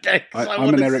that later.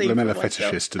 I'm an Eric Lamela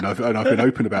fetishist, and I've been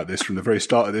open about this from the very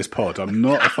start of this pod. I'm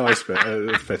not a thigh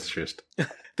fetishist.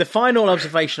 The final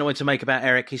observation I want to make about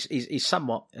Eric is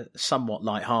somewhat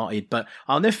light-hearted, but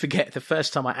I'll never forget the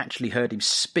first time I actually heard him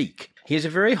speak. He has a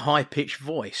very high-pitched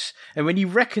voice, and when you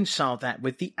reconcile that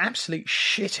with the absolute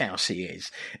shithouse he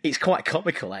is, it's quite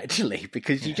comical, actually,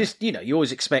 because you just, you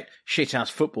always expect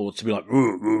shithouse football to be like,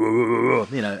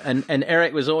 and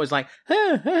Eric was always like,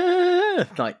 you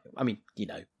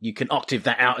can octave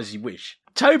that out as you wish.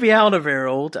 Toby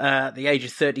Alderweireld, at the age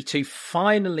of 32,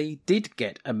 finally did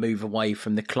get a move away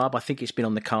from the club. I think it's been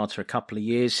on the cards for a couple of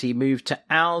years. He moved to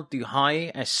Al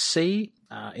Duhai SC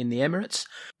in the Emirates.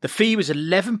 The fee was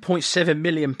 £11.7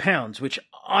 million, which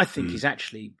I think is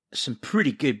actually some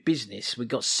pretty good business. We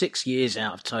got 6 years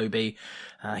out of Toby.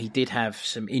 He did have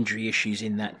some injury issues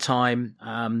in that time.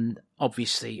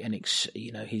 Obviously,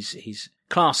 his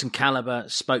class and calibre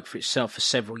spoke for itself for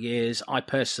several years. I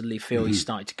personally feel he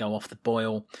started to go off the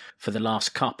boil for the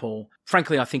last couple.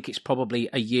 Frankly, I think it's probably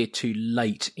a year too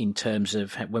late in terms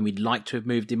of when we'd like to have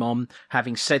moved him on.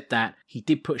 Having said that, he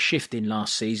did put a shift in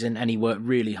last season and he worked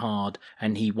really hard,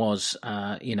 and he was,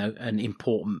 an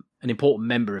important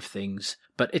member of things.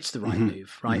 But it's the right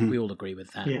move, right? We all agree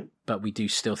with that. Yeah. But we do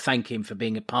still thank him for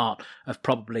being a part of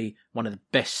probably one of the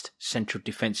best central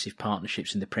defensive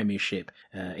partnerships in the Premiership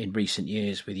in recent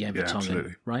years with Jan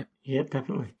Vertonghen, right? Yeah,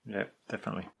 definitely. Yeah,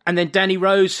 definitely. And then Danny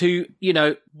Rose, who,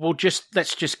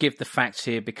 let's just give the facts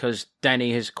here, because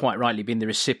Danny has quite rightly been the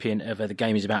recipient of the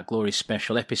Game is About Glory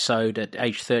special episode. At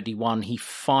age 31, he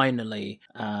finally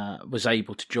was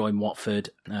able to join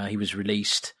Watford. He was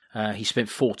released. He spent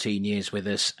 14 years with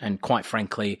us, and quite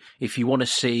frankly, if you want to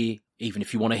see, even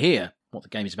if you want to hear what the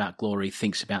Game is About Glory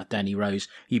thinks about Danny Rose,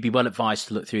 you'd be well advised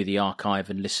to look through the archive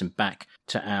and listen back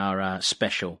to our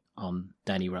special on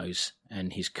Danny Rose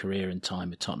and his career and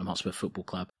time at Tottenham Hotspur Football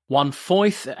Club. Won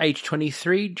Foyth at age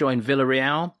 23, joined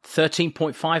Villarreal,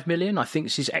 13.5 million. I think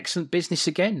this is excellent business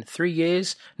again. 3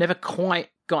 years, never quite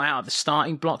got out of the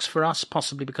starting blocks for us,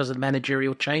 possibly because of the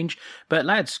managerial change. But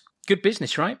lads, good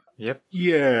business, right? Yep.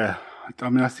 Yeah. I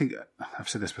mean, I think I've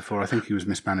said this before. I think he was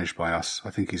mismanaged by us. I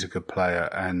think he's a good player,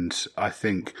 and I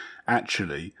think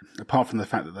actually, apart from the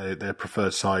fact that their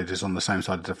preferred side is on the same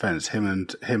side of defence, him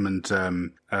and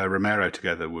Romero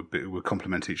together would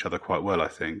complement each other quite well. I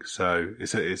think so.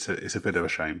 It's a bit of a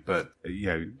shame, but he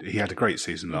had a great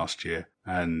season last year,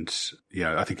 and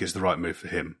I think it's the right move for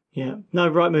him. Yeah, no,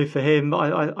 right move for him.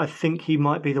 I think he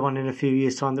might be the one in a few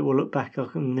years' time that will look back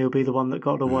and he'll be the one that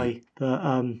got away.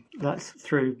 But that's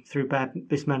through bad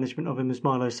mismanagement of him, as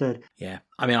Milo said. Yeah,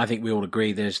 I mean, I think we all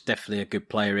agree there's definitely a good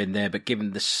player in there, but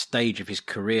given the stage of his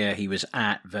career he was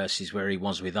at versus where he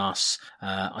was with us,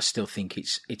 I still think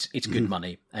it's good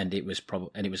money, and it was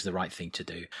the right thing to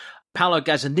do. Paulo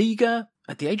Gazzaniga,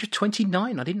 at the age of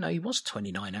 29. I didn't know he was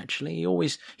 29, actually.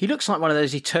 He looks like one of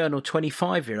those eternal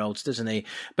 25-year-olds, doesn't he?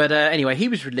 But anyway, he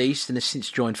was released and has since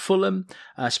joined Fulham,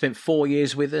 spent 4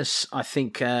 years with us. I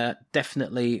think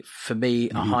definitely, for me,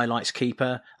 a highlights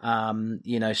keeper.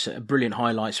 So a brilliant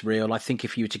highlights reel. I think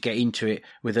if you were to get into it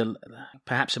with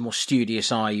perhaps a more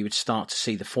studious eye, you would start to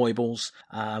see the foibles.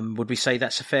 Would we say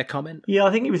that's a fair comment? Yeah,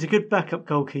 I think he was a good backup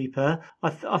goalkeeper.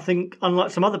 I think,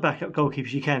 unlike some other backup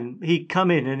goalkeepers he'd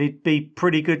come in and he'd be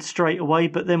pretty good straight away,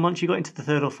 but then once you got into the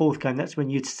third or fourth game, that's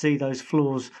when you'd see those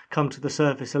flaws come to the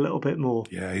surface a little bit more.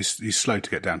 Yeah, he's slow to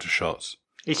get down to shots.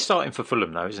 He's starting for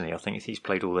Fulham now, isn't he? I think he's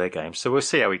played all their games, so we'll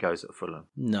see how he goes at Fulham.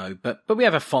 No, but we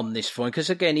have a fondness for him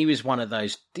because again, he was one of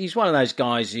those. He's one of those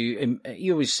guys who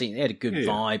you always see. He had a good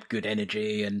vibe, good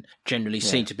energy, and generally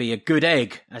seemed to be a good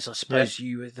egg, as I suppose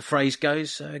the phrase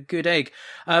goes, a good egg.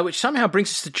 Which somehow brings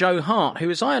us to Joe Hart,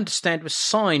 who, as I understand, was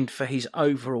signed for his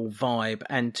overall vibe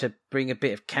and to bring a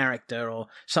bit of character or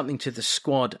something to the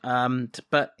squad.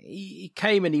 But he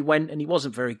came and he went and he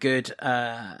wasn't very good.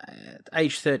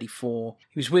 Age 34.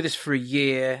 He was with us for a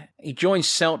year. He joined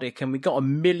Celtic and we got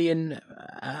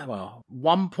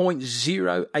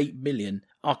 $1.08 million.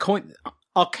 I'll count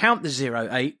the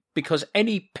 08 because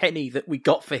any penny that we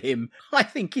got for him, I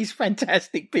think is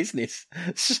fantastic business.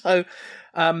 So,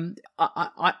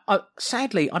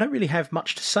 sadly, I don't really have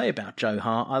much to say about Joe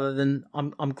Hart other than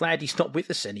I'm glad he's not with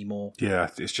us anymore. Yeah,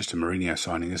 it's just a Mourinho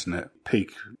signing, isn't it?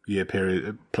 Peak year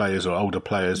period players or older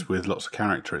players with lots of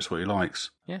character. It's what he likes.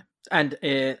 Yeah, and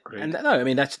no, I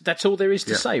mean that's all there is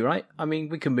to say, right? I mean,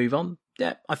 we can move on.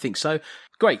 Yeah, I think so.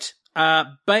 Great.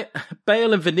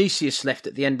 Bale and Vinicius left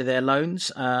at the end of their loans,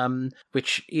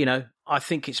 which, I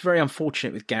think it's very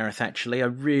unfortunate with Gareth, actually. I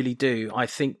really do. I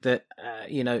think that,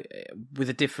 with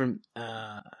a different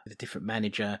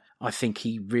manager, I think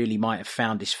he really might have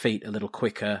found his feet a little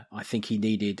quicker. I think he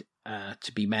needed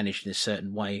to be managed in a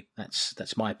certain way.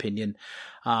 That's my opinion.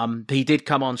 He did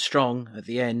come on strong at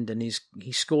the end and he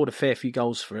scored a fair few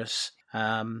goals for us.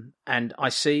 And I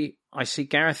see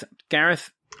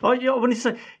Gareth. Oh, yeah, I wanted to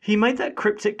say, he made that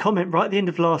cryptic comment right at the end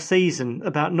of last season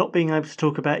about not being able to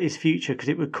talk about his future because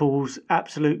it would cause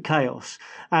absolute chaos.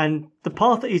 And the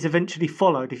path that he's eventually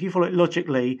followed, if you follow it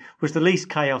logically, was the least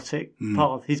chaotic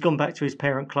path. He's gone back to his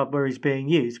parent club where he's being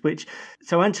used,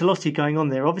 so Ancelotti going on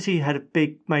there, obviously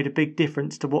made a big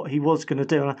difference to what he was going to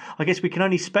do. And I guess we can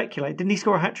only speculate. Didn't he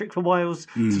score a hat-trick for Wales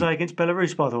today against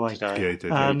Belarus, by the way? Yeah, he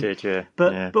did. He did, yeah.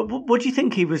 But what do you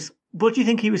think he was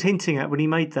hinting at when he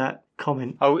made that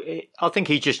comment? Oh, I think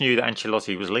he just knew that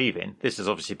Ancelotti was leaving. This is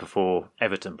obviously before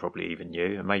Everton probably even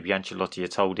knew, and maybe Ancelotti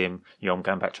had told him, I'm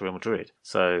going back to Real Madrid.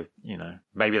 So,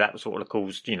 maybe that was what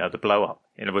caused, the blow up.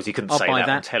 In other words, he couldn't say that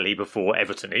on telly before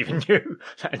Everton even knew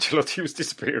that Ancelotti was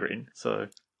disappearing. So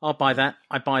I'll buy that.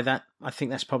 I buy that. I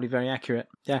think that's probably very accurate.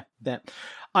 Yeah.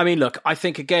 I mean, look, I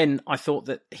think, again, I thought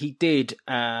that he did,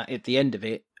 at the end of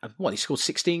it, he scored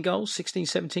 17 goals? I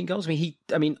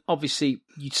mean, obviously,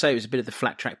 you'd say it was a bit of the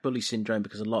flat track bully syndrome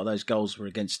because a lot of those goals were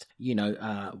against,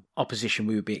 opposition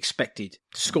we would be expected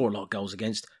to score a lot of goals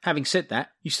against. Having said that,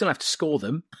 you still have to score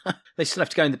them. They still have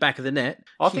to go in the back of the net.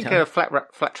 I think a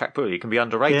flat track bully can be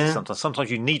underrated sometimes. Sometimes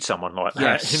you need someone like that.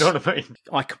 Yes. You know what I mean?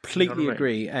 I completely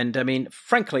agree. And I mean,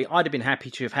 frankly, I'd have been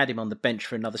happy to have had him on the bench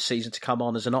for another season to come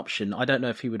on as an option. I don't know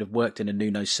if he would have worked in a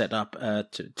Nuno setup,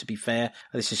 to be fair.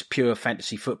 This is pure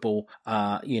fantasy football,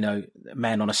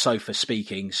 man on a sofa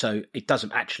speaking, so it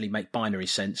doesn't actually make binary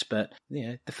sense, but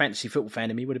the fantasy football fan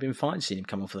in me would have been fine seeing him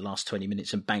come on for the last 20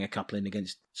 minutes and bang a couple in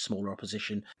against smaller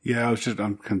opposition. Yeah,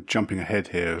 I'm kind of jumping ahead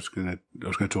here. I was going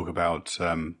to talk about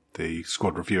the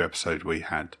squad review episode we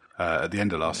had at the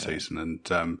end of last season,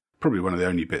 and probably one of the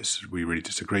only bits we really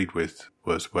disagreed with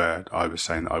was where I was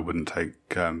saying that I wouldn't take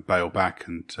Bale back,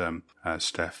 and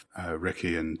Steph,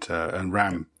 Ricky, and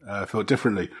Ram felt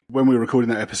differently. When we were recording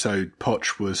that episode,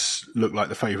 Poch looked like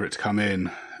the favourite to come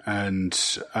in, and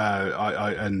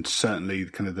and certainly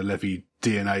kind of the Levy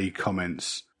DNA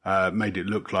comments made it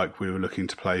look like we were looking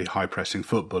to play high pressing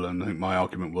football, and I think my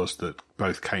argument was that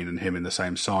both Kane and him in the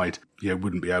same side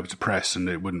wouldn't be able to press and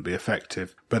it wouldn't be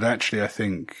effective. But actually I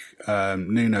think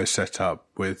Nuno's set up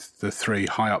with the three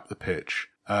high up the pitch,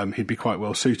 he'd be quite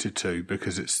well suited to,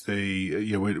 because it's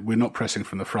we're not pressing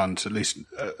from the front, at least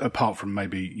apart from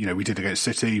maybe we did against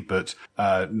City, but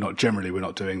not generally. We're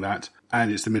not doing that, and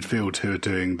it's the midfield who are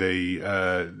doing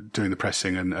the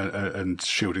pressing and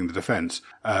shielding the defence,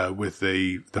 with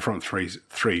the front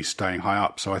three staying high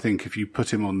up. So I think if you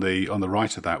put him on the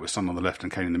right of that with Son on the left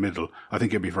and Kane in the middle, I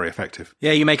think it'd be very effective.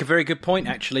 Yeah, you make a very good point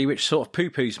actually, which sort of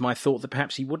poo-poos my thought that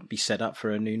perhaps he wouldn't be set up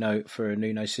for a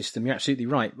Nuno system. You're absolutely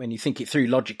right. When you think it through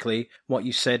logically, what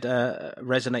you said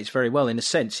resonates very well. In a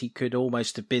sense, he could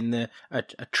almost have been a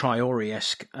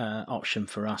Traore-esque option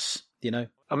for us.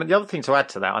 I mean, the other thing to add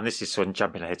to that, and this is sort of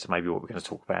jumping ahead to maybe what we're going to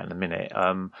talk about in a minute,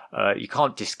 you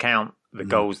can't discount the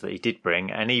goals that he did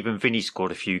bring, and even Vinny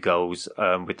scored a few goals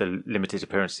with the limited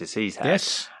appearances he's had.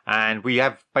 Yes. And we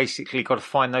have basically got to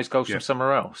find those goals from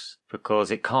somewhere else,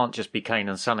 because it can't just be Kane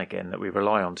and Son again that we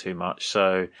rely on too much.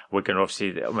 So we're going to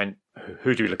obviously,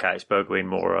 who do we look at? It's Bergwijn,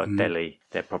 Moura, Dele.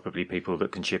 They're probably people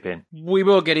that can chip in. We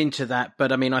will get into that,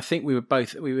 but I mean, I think we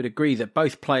would agree that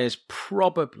both players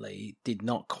probably did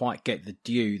not quite get the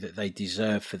due that they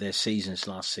deserved for their seasons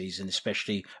last season,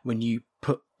 especially when you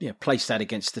place that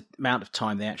against the amount of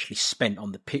time they actually spent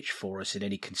on the pitch for us in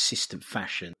any consistent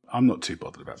fashion. I'm not too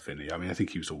bothered about Vinny. I mean, I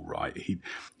think he was all right.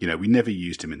 We never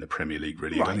used him in the Premier League,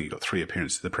 really. Right. I don't think he got 3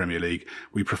 appearances in the Premier League.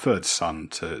 We preferred Son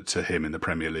to him in the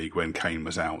Premier League when Kane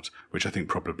was out, which I think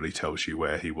probably tells you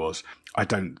where he was. I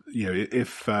don't,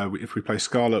 if we play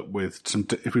Scarlett with some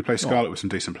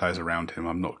decent players around him,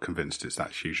 I'm not convinced it's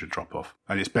that huge a drop off,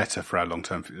 and it's better for our long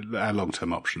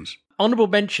term options. Honourable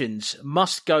mentions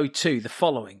must go to the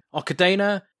following: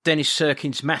 Okadena, Dennis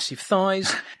Serkin's massive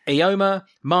thighs, Ioma,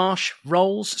 Marsh,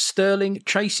 Rolls, Sterling,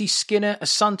 Tracy, Skinner,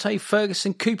 Asante,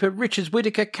 Ferguson, Cooper, Richards,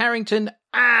 Whittaker, Carrington,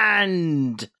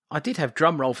 and I did have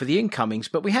drum roll for the incomings,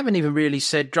 but we haven't even really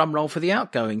said drum roll for the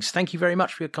outgoings. Thank you very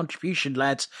much for your contribution,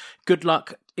 lads. Good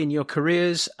luck in your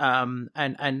careers, and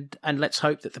let's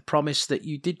hope that the promise that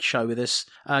you did show with us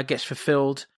gets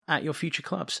fulfilled at your future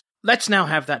clubs. Let's now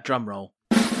have that drum roll.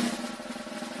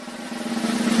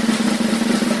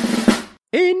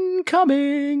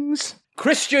 Incomings!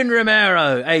 Christian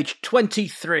Romero, aged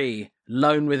 23,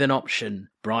 loan with an option.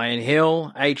 Brian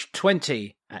Hill, aged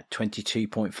 20, at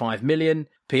 22.5 million.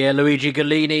 Pierluigi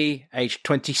Gollini, aged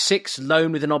 26,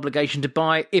 loan with an obligation to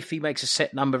buy if he makes a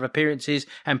set number of appearances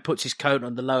and puts his coat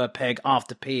on the lower peg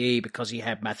after PE because he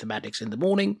had mathematics in the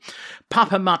morning.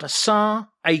 Papa Matassar,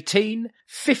 18,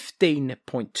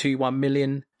 15.21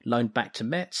 million, loaned back to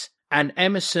Metz. And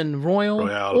Emerson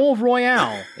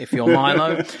Royale, if you're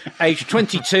Milo, aged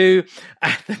 22,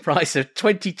 at the price of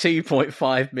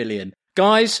 22.5 million.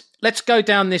 Guys, let's go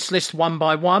down this list one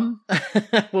by one.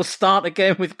 We'll start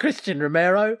again with Christian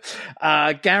Romero.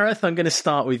 Gareth, I'm going to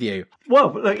start with you.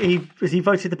 Well, look, he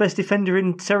voted the best defender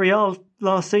in Serie A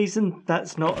last season.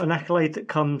 That's not an accolade that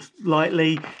comes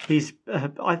lightly. He's,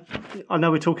 I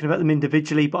know we're talking about them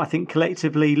individually, but I think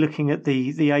collectively, looking at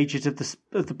the ages of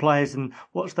the players and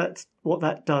what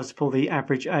that does for the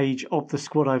average age of the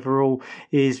squad overall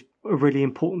is a really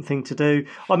important thing to do.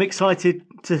 I'm excited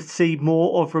to see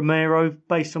more of Romero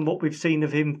based on what we've seen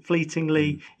of him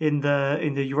fleetingly in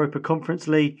the Europa Conference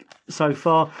League so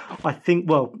far. I think,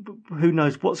 well, who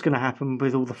knows what's going to happen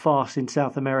with all the farce in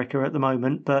South America at the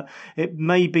moment, but it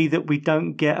may be that we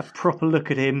don't get a proper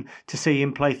look at him to see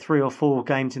him play 3 or 4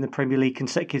 games in the Premier League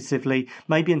consecutively,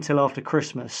 maybe until after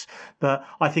Christmas. But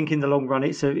I think in the long run,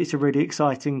 it's a really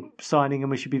exciting signing, and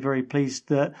we should be very pleased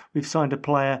that we've signed a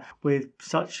player with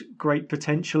such great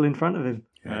potential in front of him.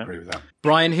 Yeah, I agree with that.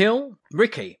 Brian Hill,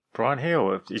 Ricky. Brian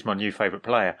Hill is my new favourite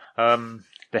player.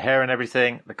 The hair and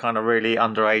everything, the kind of really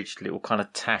underage little kind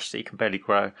of tash that he can barely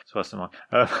grow. It's worse than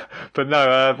mine. But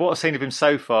no, what I've seen of him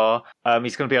so far,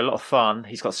 he's going to be a lot of fun.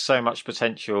 He's got so much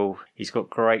potential. He's got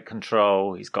great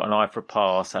control. He's got an eye for a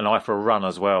pass, an eye for a run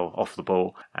as well, off the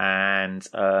ball. And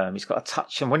he's got a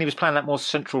touch. And when he was playing that more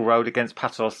central role against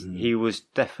Patos, he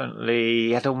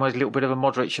had almost a little bit of a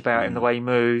Modric about him, the way he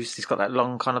moves. He's got that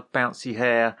long kind of bouncy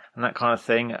hair and that kind of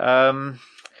thing.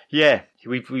 Yeah,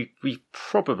 we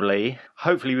probably,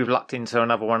 hopefully we've lucked into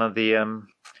another one of the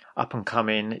up and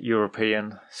coming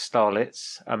European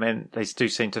starlets. I mean, they do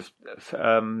seem to,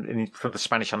 from the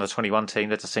Spanish under-21 team,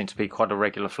 there does seem to be quite a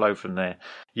regular flow from there.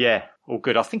 Yeah, all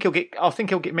good. I think he'll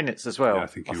get minutes as well. Yeah, I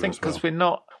think because we're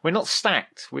not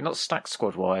stacked. We're not stacked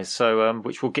squad wise. So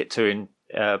which we'll get to in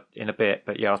a bit,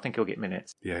 but yeah, I think he'll get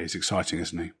minutes. Yeah, he's exciting,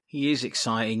 isn't he? He is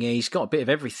exciting. He's got a bit of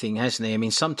everything, hasn't he? I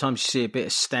mean, sometimes you see a bit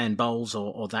of Stan Bowles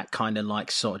or that kind of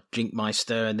like sort of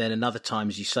Jinkmeister, and then another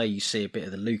times you see a bit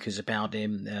of the Lucas about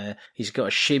him. He's got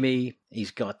a shimmy,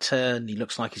 he's got a turn, he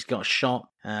looks like he's got a shot.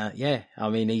 Yeah, I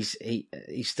mean, he's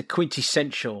the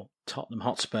quintessential Tottenham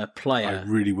Hotspur player. I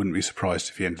really wouldn't be surprised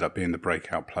if he ended up being the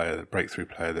breakthrough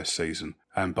player this season.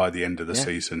 And by the end of the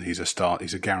season, he's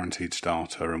a guaranteed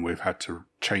starter, and we've had to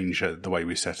change the way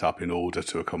we set up in order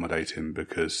to accommodate him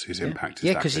because his impact is that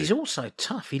big. Yeah, because he's also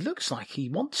tough. He looks like he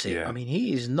wants it. Yeah. I mean,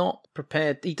 he is not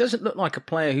prepared. He doesn't look like a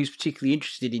player who's particularly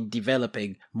interested in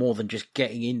developing more than just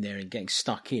getting in there and getting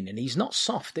stuck in. And he's not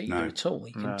soft either at all.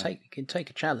 He can take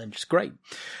a challenge. It's great.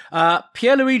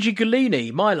 Pierluigi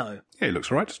Gollini, Milo. Yeah, he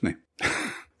looks all right, doesn't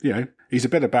he? He's a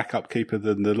better backup keeper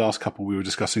than the last couple we were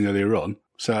discussing earlier on.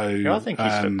 So yeah, I think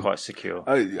he's looked quite secure.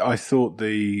 I thought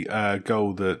the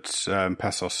goal that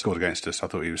Passos scored against us, I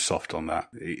thought he was soft on that.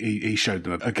 He showed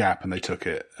them a gap and they took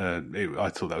it. I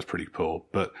thought that was pretty poor.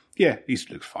 But yeah, he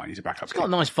looks fine. He's a backup keeper. He's got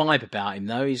a nice vibe about him,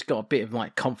 though. He's got a bit of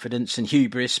like confidence and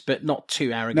hubris, but not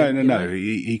too arrogant. No.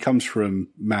 He comes from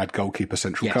mad goalkeeper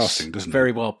central casting, doesn't he?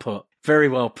 Very well put. Very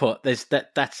well put. That's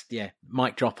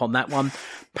mic drop on that one.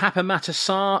 Papa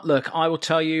Matassar, look, I will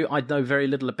tell you, I know very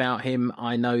little about him.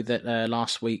 I know that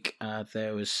last week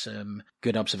there was some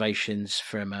good observations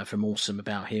from Awesome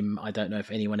about him. I don't know if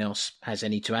anyone else has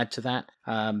any to add to that.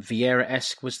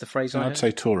 Vieira-esque was the phrase I heard. I'd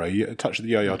say Toure. A touch of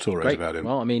the Yaya Toure about him.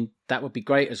 Well, I mean, that would be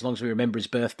great as long as we remember his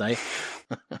birthday.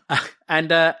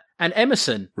 And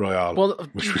Emerson. Royale. Well,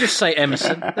 you just say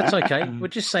Emerson. That's okay. We'll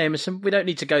just say Emerson. We don't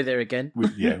need to go there again.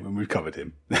 We've covered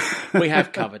him. We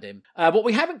have covered him. What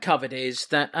we haven't covered is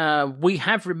that we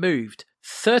have removed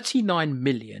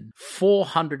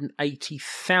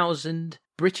 39,480,000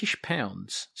 British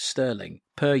pounds sterling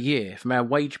per year from our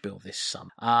wage bill this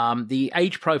summer. The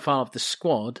age profile of the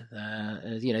squad,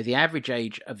 the average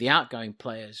age of the outgoing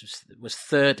players was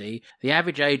 30. The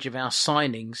average age of our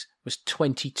signings was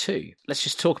 22. Let's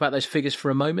just talk about those figures for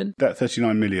a moment. That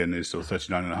 39 million is, or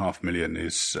 39.5 million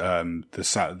is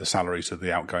the salaries of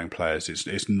the outgoing players.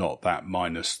 It's not that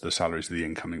minus the salaries of the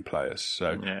incoming players.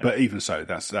 So, yeah. But even so,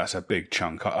 that's a big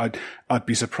chunk. I'd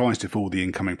be surprised if all the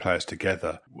incoming players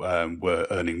together were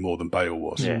earning more than Bale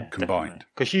was combined.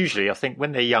 Because usually, I think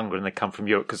when they're younger and they come from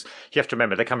Europe, because you have to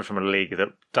remember they're coming from a league that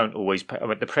don't always pay. I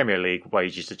mean, the Premier League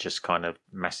wages are just kind of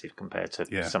massive compared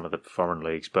to some of the foreign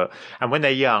leagues. And when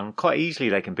they're young, quite easily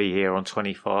they can be here on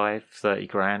 25, 30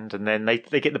 grand, and then they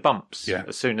get the bumps. Yeah.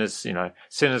 As soon as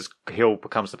Hill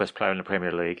becomes the best player in the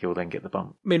Premier League, he'll then get the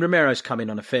bump. I mean, Romero's come in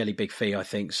on a fairly big fee, I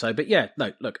think. So, but yeah,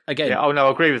 no, look again. Yeah,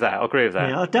 I agree with that.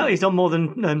 Yeah, I doubt he's on more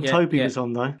than Toby was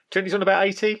on though. Do you think he's on about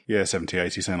 80? Yeah, 70,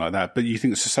 80, something like that. But you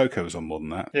think Sissoko was on more than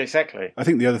that? Yeah, exactly. I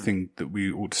think the other thing that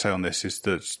we ought to say on this is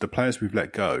that the players we've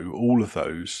let go, all of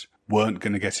those weren't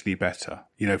going to get any better.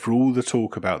 For all the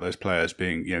talk about those players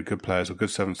being, good players or good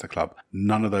servants to the club,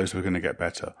 none of those were going to get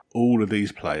better. All of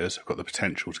these players have got the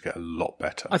potential to get a lot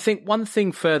better. I think one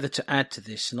thing further to add to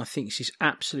this, and I think this is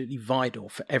absolutely vital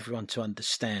for everyone to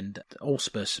understand, all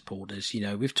Spurs supporters,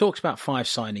 we've talked about 5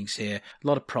 signings here, a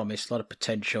lot of promise, a lot of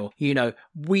potential.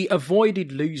 We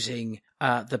avoided losing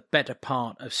the better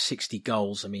part of 60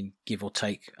 goals, I mean, give or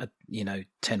take,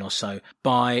 10 or so,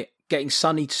 by getting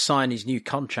Sonny to sign his new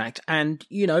contract and,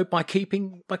 by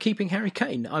keeping Harry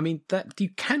Kane. I mean, that you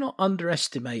cannot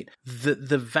underestimate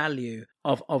the value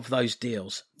of those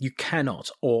deals. You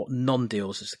cannot, or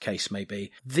non-deals as the case may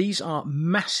be. These are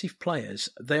massive players.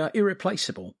 They are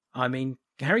irreplaceable. I mean,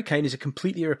 Harry Kane is a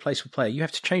completely irreplaceable player. You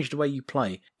have to change the way you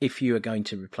play if you are going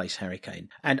to replace Harry Kane.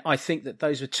 And I think that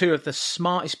those were 2 of the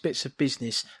smartest bits of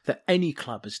business that any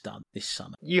club has done this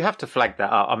summer. You have to flag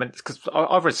that up. I mean, because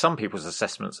I've read some people's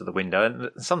assessments of the window,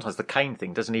 and sometimes the Kane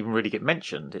thing doesn't even really get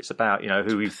mentioned. It's about,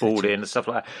 who we've brought in and stuff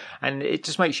like that. And it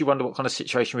just makes you wonder what kind of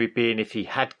situation we'd be in if he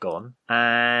had gone.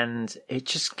 And it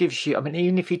just gives you, I mean,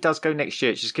 even if he does go next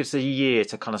year, it just gives a year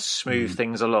to kind of smooth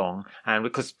things along. And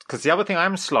because the other thing I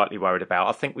am slightly worried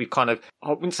about, I think I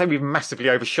wouldn't say we've massively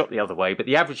overshot the other way, but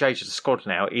the average age of the squad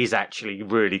now is actually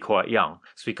really quite young.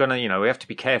 So we're going to, we have to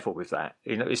be careful with that.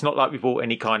 It's not like we bought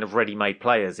any kind of ready-made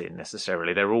players in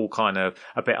necessarily. They're all kind of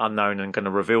a bit unknown and going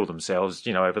to reveal themselves,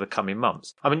 over the coming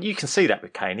months. I mean, you can see that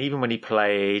with Kane, even when he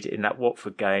played in that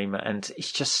Watford game, and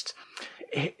it's just,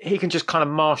 he can just kind of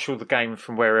marshal the game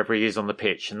from wherever he is on the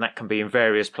pitch, and that can be in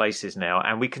various places now.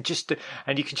 And you can just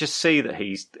see that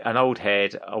he's an old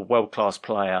head, a world-class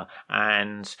player,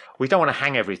 and we don't want to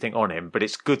hang everything on him, but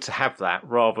it's good to have that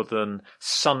rather than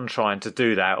Son trying to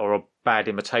do that or a bad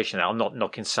imitation. I'm not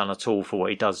knocking Son at all for what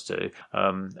he does do.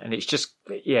 And it's just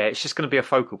going to be a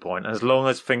focal point. As long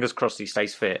as, fingers crossed, he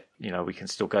stays fit, we can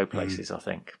still go places, I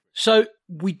think. So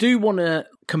we do want to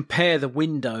compare the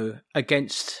window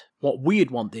against what we had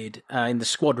wanted in the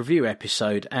squad review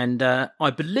episode. And I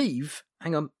believe,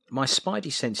 hang on, my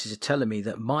spidey senses are telling me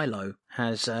that Milo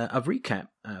has a recap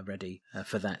ready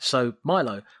for that. So,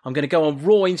 Milo, I'm going to go on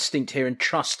raw instinct here and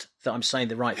trust that I'm saying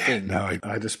the right thing. No, I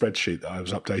had a spreadsheet that I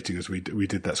was updating as we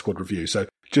did that squad review. So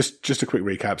just a quick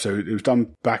recap. So it was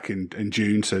done back in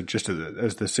June. So just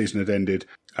as the season had ended,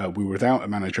 We were without a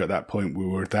manager at that point. We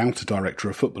were without a director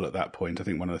of football at that point. I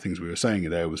think one of the things we were saying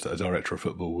there was that a director of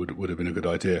football would have been a good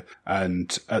idea.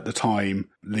 And at the time,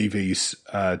 Levy's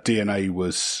DNA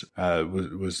was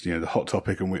the hot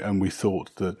topic, and we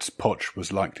thought that Poch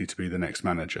was likely to be the next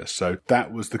manager. So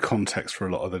that was the context for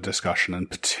a lot of the discussion, and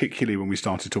particularly when we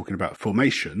started talking about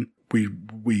formation.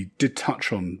 We did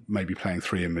touch on maybe playing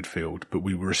 3 in midfield, but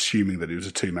we were assuming that it was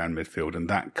a 2-man midfield, and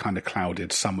that kind of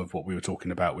clouded some of what we were talking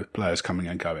about with players coming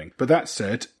and going. But that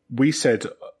said, we said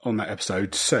on that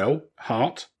episode, Sell,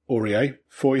 Hart, Aurier,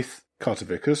 Foyth,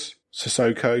 Carter-Vickers,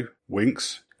 Sissoko,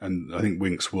 Winks, and I think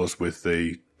Winks was with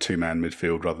the 2-man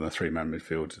midfield rather than a 3-man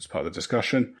midfield as part of the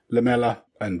discussion, Lamela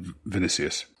and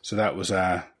Vinicius. So that was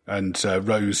and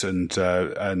Rose and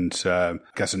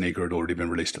Gazzaniga had already been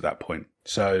released at that point.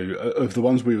 So of the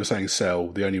ones we were saying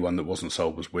sell, the only one that wasn't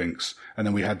sold was Winks, and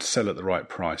then we had to sell at the right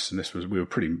price, and we were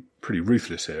pretty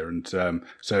ruthless here. And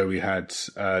so we had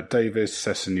Davis,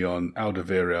 Sessegnon,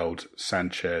 Alderweireld,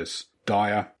 Sanchez,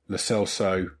 Dyer, Lo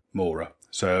Celso, Mora.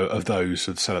 So of those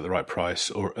who'd sell at the right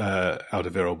price, or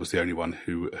Alderweireld was the only one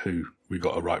who we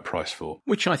got a right price for.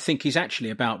 Which I think is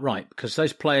actually about right, because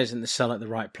those players in the sell at the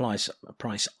right price,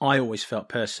 I always felt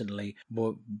personally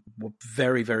were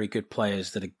very, very good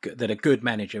players that a good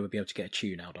manager would be able to get a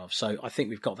tune out of. So I think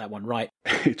we've got that one right.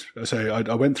 So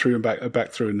I went through and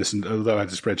back through and listened, although I had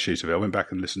a spreadsheet of it, I went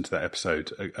back and listened to that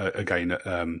episode again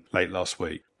late last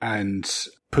week. And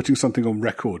putting something on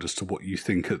record as to what you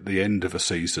think at the end of a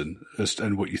season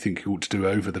and what you think you ought to do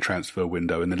over the transfer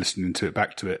window, and then listening to it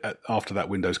back to it after that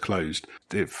window's closed,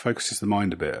 it focuses the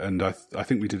mind a bit. And I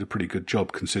think we did a pretty good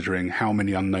job considering how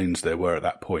many unknowns there were at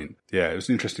that point. Yeah, it was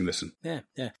an interesting listen. Yeah.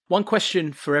 One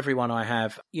question for everyone I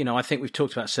have, I think we've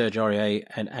talked about Serge Aurier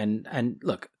and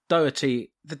look,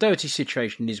 Doherty, the Doherty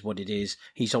situation is what it is.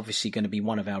 He's obviously going to be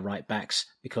one of our right backs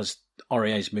because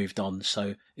Aurier's moved on.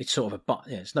 So it's sort of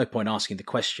there's no point asking the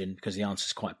question because the answer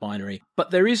is quite binary.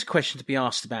 But there is a question to be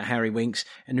asked about Harry Winks,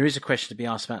 and there is a question to be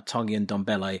asked about Tanguy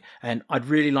Ndombele. And I'd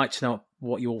really like to know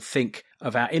what you all think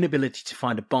of our inability to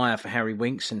find a buyer for Harry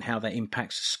Winks and how that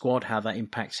impacts the squad, how that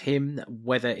impacts him,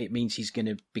 whether it means he's going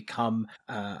to become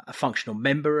a functional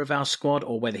member of our squad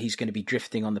or whether he's going to be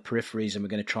drifting on the peripheries and we're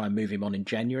going to try and move him on in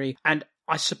January. And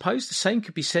I suppose the same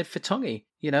could be said for Tanguy.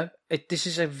 This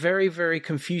is a very, very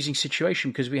confusing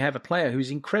situation because we have a player who's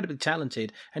incredibly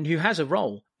talented and who has a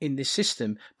role in this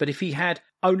system. But if he had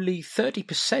only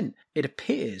 30%, it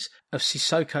appears, of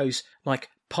Sissoko's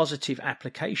positive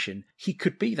application, he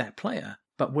could be that player.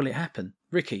 But will it happen?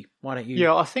 Ricky, why don't you?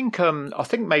 Yeah, I think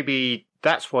maybe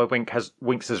that's why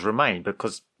Winks has remained,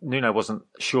 because Nuno wasn't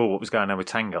sure what was going on with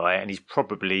Tanguy, and he's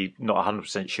probably not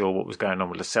 100% sure what was going on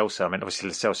with Lo Celso. I mean, obviously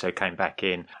Lo Celso came back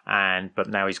in, but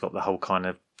now he's got the whole kind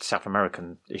of South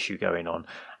American issue going on.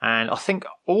 And I think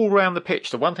all around the pitch,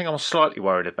 the one thing I'm slightly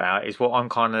worried about is what I'm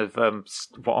kind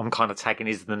of tagging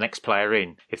is the next player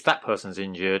in. If that person's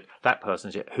injured,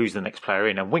 who's the next player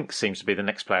in? And Winks seems to be the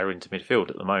next player into midfield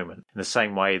at the moment, in the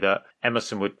same way that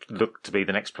Emerson would look to be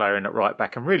the next player in at right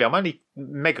back. And really, I'm only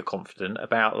mega confident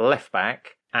about left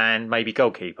back and maybe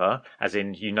goalkeeper, as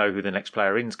in who the next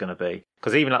player in is going to be.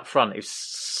 Because even up front, if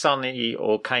Sonny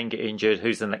or Kane get injured,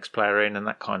 who's the next player in and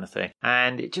that kind of thing.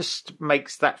 And it just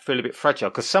makes that feel a bit fragile.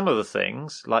 Because some of the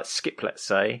things, like Skip, let's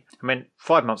say,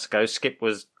 5 months ago,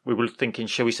 we were thinking,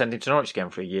 shall we send him to Norwich again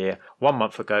for a year? 1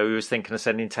 month ago, we was thinking of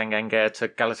sending Tanganga to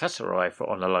Galatasaray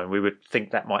on a loan. We would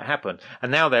think that might happen.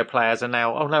 And now their players are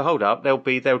now, oh no, hold up, they're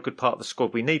a good part of the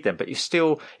squad. We need them. But it's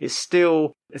still a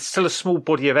small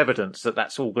body of evidence that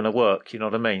that's all going to work. You know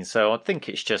what I mean? So I think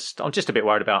I'm just a bit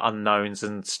worried about unknowns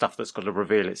and stuff that's got to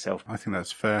reveal itself. I think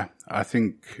that's fair. I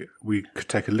think we could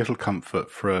take a little comfort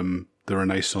from the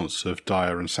renaissance of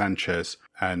Dyer and Sanchez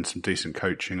and some decent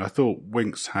coaching. I thought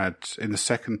Winks had, in the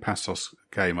second Passos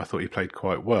game, I thought he played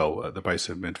quite well at the base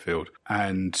of midfield.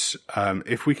 And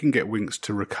if we can get Winks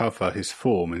to recover his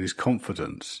form and his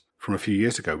confidence from a few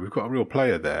years ago, we've got a real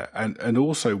player there. And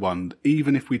also one,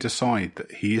 even if we decide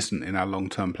that he isn't in our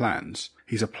long-term plans,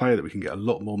 he's a player that we can get a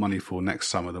lot more money for next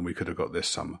summer than we could have got this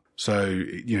summer. So,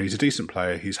 he's a decent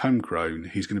player. He's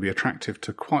homegrown. He's going to be attractive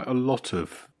to quite a lot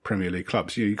of Premier League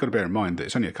clubs. You've got to bear in mind that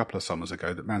it's only a couple of summers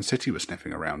ago that Man City was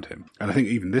sniffing around him. And I think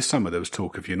even this summer there was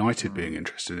talk of United being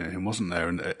interested in him, wasn't there?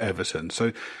 And Everton.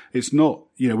 So it's not,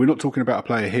 we're not talking about a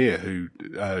player here who,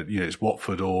 it's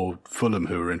Watford or Fulham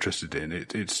who are interested in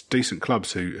it. It's decent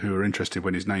clubs who are interested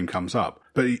when his name comes up.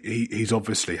 But he's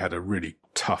obviously had a really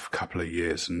tough couple of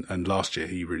years, and last year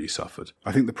he really suffered.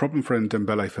 I think the problem for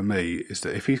Ndombele for me is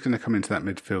that if he's going to come into that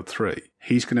midfield three,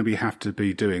 he's going to have to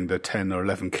be doing the 10 or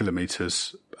 11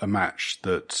 kilometres a match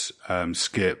that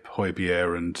Skip,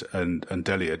 Højbjerg and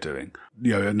Dele are doing.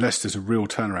 Unless there's a real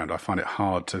turnaround, I find it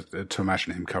hard to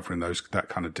imagine him covering that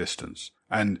kind of distance.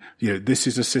 And, this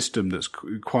is a system that's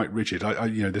quite rigid.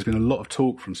 There's been a lot of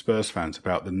talk from Spurs fans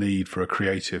about the need for a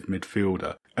creative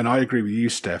midfielder. And I agree with you,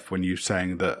 Steph, when you're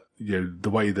saying that, the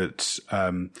way that,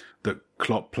 that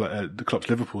Klopp's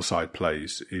Liverpool side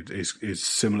plays is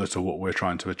similar to what we're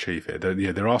trying to achieve here.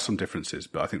 There are some differences,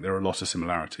 but I think there are a lot of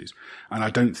similarities. And I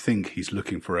don't think he's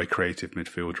looking for a creative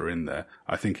midfielder in there.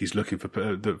 I think he's looking for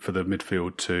the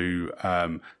midfield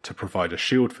to provide a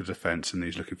shield for defence, and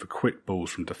he's looking for quick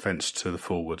balls from defence to the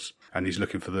forwards, and he's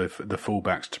looking for the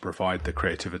fullbacks to provide the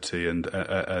creativity and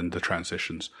the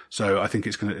transitions. So I think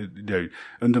it's going to,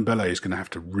 Ndombele is going to have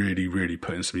to really, really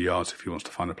put in some yards if he wants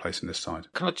to find a place in this side.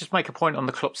 Can I just make a point on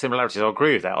the Klopp similarities? I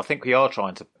agree with that. I think we are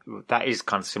trying to, that is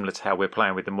kind of similar to how we're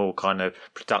playing with the more kind of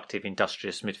productive,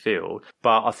 industrious midfield.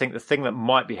 But I think the thing that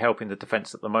might be helping the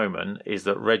defence at the moment is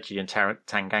that Reggie and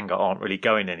Tanganga aren't really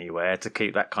going anywhere to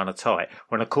keep that kind of tight.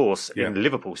 When, of course, in the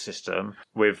Liverpool system,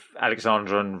 with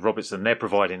Alexander and Robertson, they're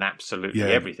providing absolutely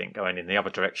everything going in the other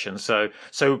direction. So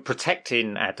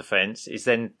protecting our defence is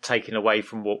then taking away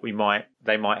from what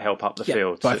they might help up the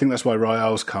field. But I think that's why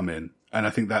Raio's come in. And I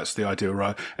think that's the idea,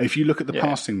 right? If you look at the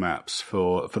passing maps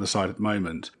for the side at the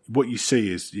moment, what you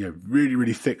see is, really,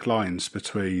 really thick lines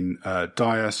between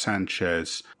Dyer,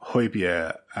 Sanchez,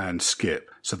 Højbjerg and Skip.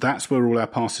 So that's where all our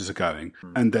passes are going.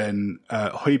 And then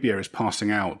Højbjerg is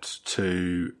passing out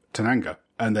to Tanganga.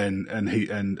 And then,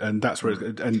 and that's where,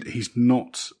 and he's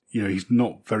not, he's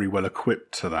not very well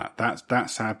equipped to that.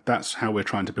 That's how we're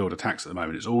trying to build attacks at the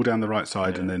moment. It's all down the right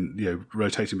side and then,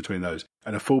 rotating between those.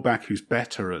 And a fullback who's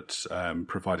better at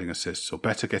providing assists or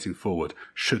better getting forward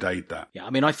should aid that. Yeah,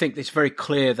 I mean, I think it's very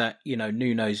clear that,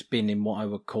 Nuno's been in what I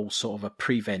would call sort of a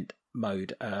prevent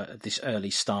mode at this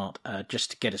early start,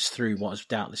 just to get us through what has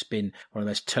doubtless been one of the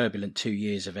most turbulent 2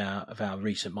 years of our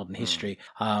recent modern history,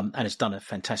 and has done a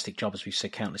fantastic job, as we've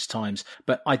said countless times.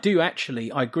 But I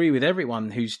agree with everyone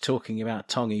who's talking about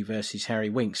Tongi versus Harry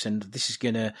Winks, and this is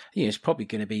gonna, it's probably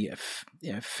going to be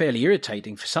fairly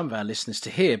irritating for some of our listeners to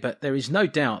hear, but there is no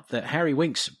doubt that Harry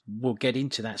Winks will get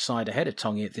into that side ahead of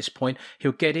Tongi at this point.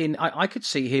 He'll get in. I could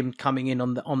see him coming in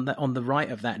on the right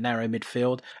of that narrow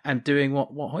midfield and doing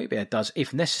what Højbjerg does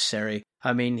if necessary.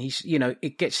 I mean, he's,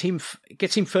 it gets him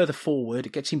further forward.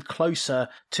 It gets him closer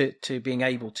to being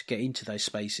able to get into those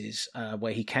spaces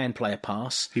where he can play a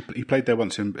pass. He played there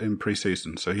once in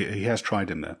pre-season, so he has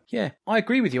tried him there. Yeah, I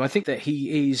agree with you. I think that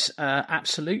he is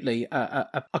absolutely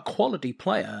a quality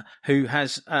player who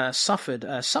has suffered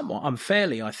somewhat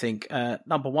unfairly, I think,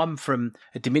 number one, from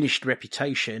a diminished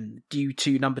reputation due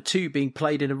to, number two, being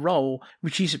played in a role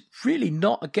which is really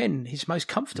not, again, his most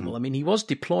comfortable. I mean, he was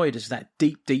deployed as that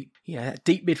deep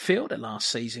midfielder last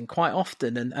season quite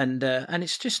often, and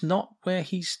it's just not where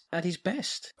he's at his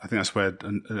best. I think that's where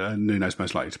Nuno's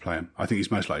most likely to play him. I think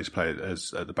he's most likely to play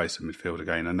as at the base of midfield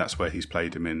again, and that's where he's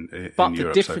played him in Europe so far. But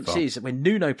the difference is that when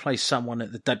Nuno plays someone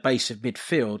at the base of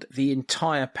midfield, the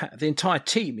entire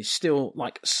team is still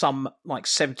like 7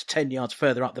 to 10 yards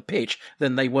further up the pitch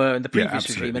than they were in the previous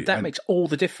regime, and that makes all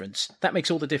the difference.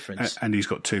 And he's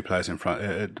got two players in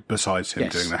front besides him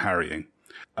doing the harrying.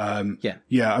 I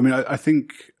mean, I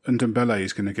think Ndombele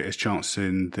is going to get his chance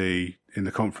in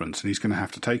the conference, and he's going to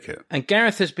have to take it. And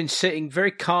Gareth has been sitting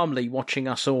very calmly watching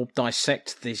us all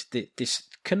dissect this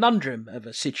conundrum of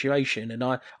a situation, and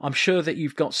I'm sure that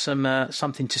you've got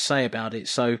something to say about it.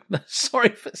 So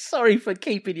sorry for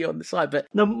keeping you on the side, but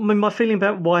no, my feeling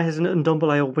about why hasn't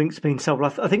Ndombele or Winks been sold?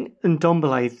 I think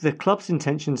Ndombele, the club's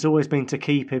intention's always been to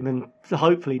keep him, and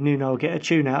hopefully Nuno will get a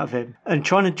tune out of him. And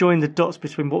trying to join the dots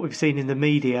between what we've seen in the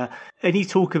media, any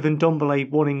talk of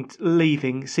Ndombele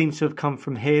leaving seems to have come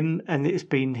from him, and it's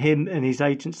been him and his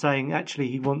agent saying actually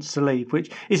he wants to leave, which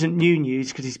isn't new news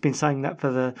because he's been saying that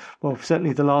for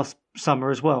certainly the last summer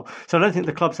as well. So I don't think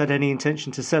the club's had any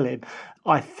intention to sell him.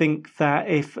 I think that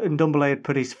if Ndombele had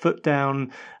put his foot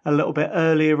down a little bit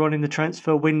earlier on in the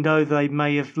transfer window, they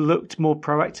may have looked more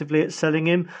proactively at selling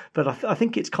him. But I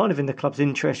think it's kind of in the club's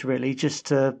interest, really, just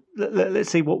to let's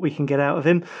see what we can get out of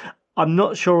him. I'm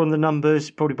not sure on the numbers,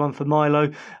 probably one for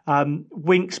Milo.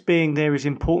 Winks being there is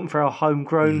important for our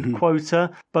homegrown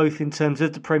quota, both in terms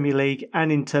of the Premier League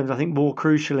and in terms, I think more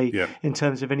crucially, in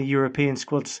terms of any European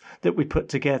squads that we put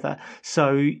together.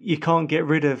 So you can't get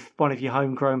rid of one of your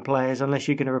homegrown players unless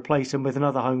you're going to replace them with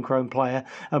another homegrown player.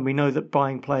 And we know that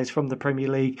buying players from the Premier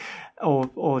League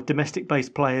or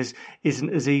domestic-based players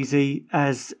isn't as easy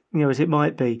as it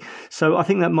might be. So I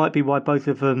think that might be why both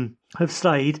of them have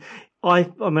stayed. I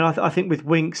think with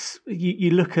Winks,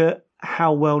 you look at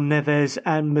how well Neves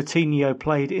and Moutinho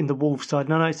played in the Wolves side.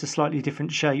 And I know it's a slightly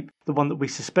different shape, the one that we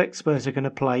suspect Spurs are going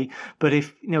to play. But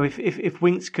if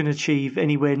Winks can achieve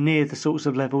anywhere near the sorts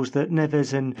of levels that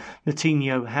Neves and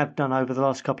Moutinho have done over the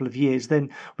last couple of years, then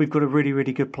we've got a really,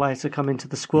 really good player to come into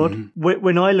the squad.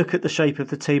 When I look at the shape of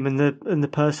the team and the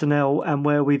personnel and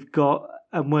where we've got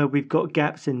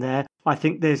gaps in there, I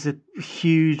think there's a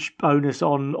huge onus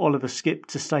on Oliver Skipp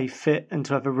to stay fit and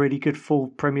to have a really good full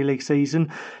Premier League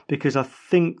season, because I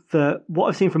think that what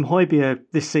I've seen from Højbjerg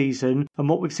this season and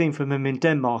what we've seen from him in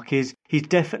Denmark is he's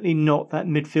definitely not that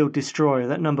midfield destroyer,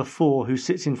 that number 4 who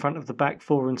sits in front of the back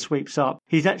 4 and sweeps up.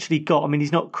 He's actually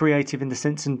he's not creative in the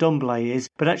sense Ndombele is,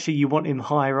 but actually you want him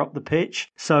higher up the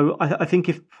pitch. So I think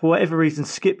if for whatever reason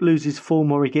Skipp loses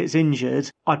form or he gets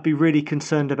injured, I'd be really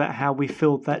concerned about how we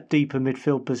filled that deeper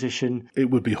midfield position. It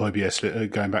would be Højbjerg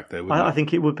going back there, I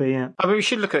think it would be, yeah. I mean, we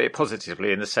should look at it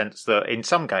positively in the sense that in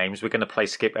some games we're going to play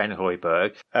Skipp and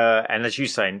Højbjerg, and as you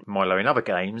say, Milo, in other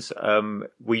games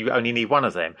we only need one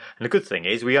of them. And the good thing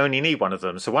is we only need one of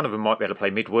them. So one of them might be able to play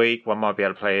midweek, one might be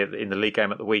able to play in the league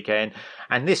game at the weekend,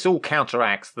 and this all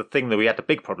counteracts the thing that we had the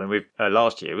big problem with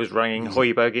last year, was running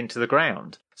Højbjerg into the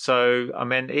ground. So, I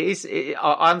mean,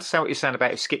 I understand what you're saying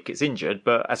about if Skipp gets injured,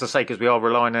 but as I say, because we are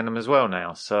relying on him as well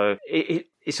now. So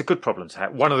it's a good problem to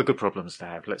have. One of the good problems to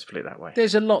have, let's put it that way.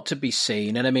 There's a lot to be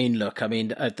seen. And I mean, look,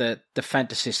 the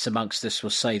fantasists amongst us will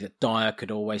say that Dyer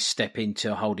could always step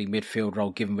into a holding midfield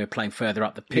role given we're playing further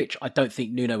up the pitch. I don't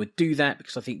think Nuno would do that,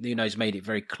 because I think Nuno's made it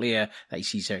very clear that he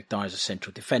sees Eric Dyer as a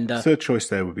central defender. Third choice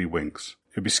there would be Winks.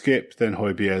 It'd be Skipp, then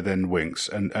Højbjerg, then Winks,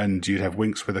 and you'd have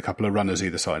Winks with a couple of runners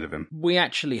either side of him. We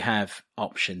actually have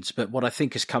options, but what I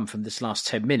think has come from this last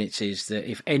 10 minutes is that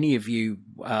if any of you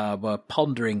were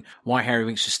pondering why Harry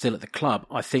Winks is still at the club,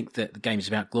 I think that the Games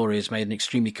About Glory has made an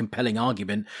extremely compelling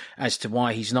argument as to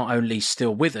why he's not only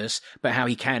still with us, but how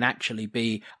he can actually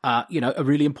be, a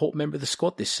really important member of the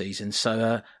squad this season.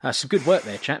 So, some good work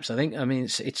there, chaps. I think. I mean,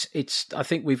 I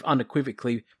think we've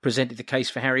unequivocally presented the case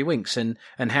for Harry Winks, and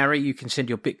Harry, you can send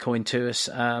your Bitcoin to us,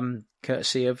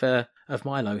 courtesy of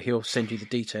Milo. He'll send you the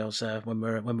details when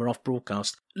we're off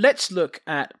broadcast. Let's look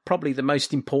at probably the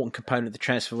most important component of the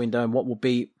transfer window and what will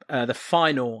be the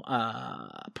final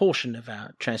portion of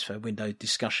our transfer window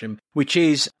discussion, which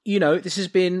is, this has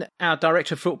been our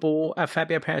director of football,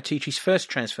 Fabio Paratici's first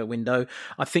transfer window.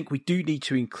 I think we do need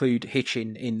to include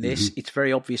Hitchin in this. It's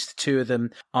very obvious the two of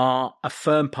them are a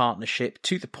firm partnership,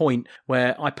 to the point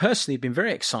where I personally have been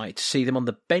very excited to see them on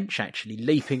the bench actually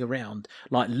leaping around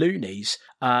like loonies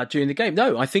during the game.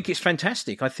 No, I think it's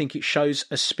fantastic. I think it shows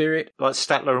a spirit. Like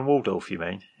Statler and Waldorf, you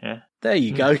mean? Yeah. There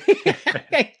you go.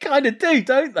 Kind of do,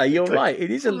 don't they? You're right. It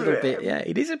is a little bit, yeah,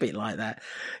 it is a bit like that.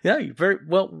 Very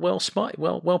well spotted,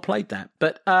 well played that.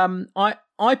 But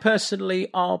I personally,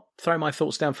 I'll throw my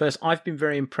thoughts down first. I've been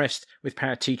very impressed with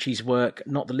Paratici's work,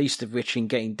 not the least of which in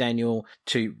getting Daniel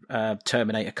to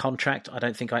terminate a contract. I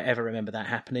don't think I ever remember that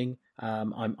happening.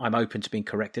 I'm open to being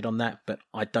corrected on that, but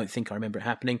I don't think I remember it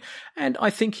happening. And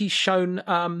I think he's shown,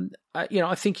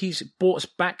 I think he's brought us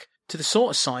back to the sort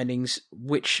of signings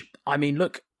which, I mean,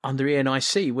 look, under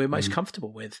ENIC, we're most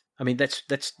comfortable with. I mean,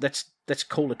 let's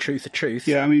call a truth.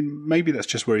 Yeah, I mean, maybe that's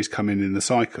just where he's come in the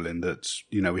cycle, in that,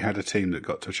 we had a team that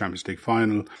got to a Champions League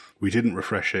final. We didn't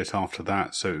refresh it after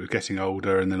that, so it was getting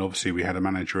older. And then obviously we had a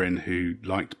manager in who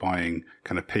liked buying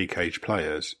kind of peak age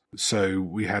players. So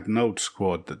we had an old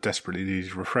squad that desperately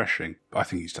needed refreshing. I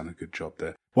think he's done a good job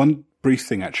there. One brief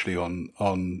thing actually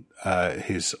on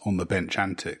his on the bench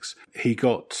antics. He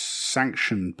got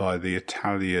sanctioned by the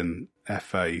Italian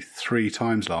FA 3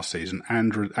 times last season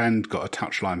and got a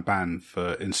touchline ban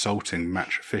for insulting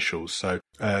match officials. So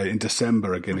in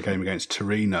December, again, a game against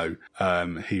Torino,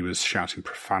 he was shouting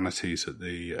profanities at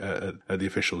the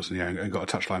officials and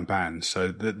got a touchline ban. So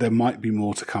there might be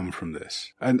more to come from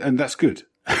this, and that's good.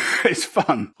 It's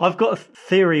fun. I've got a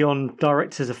theory on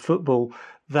directors of football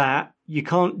that you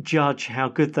can't judge how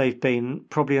good they've been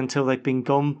probably until they've been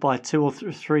gone by 2 or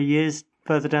 3 years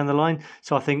further down the line.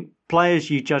 So I think Players,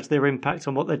 you judge their impact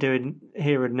on what they're doing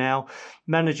here and now.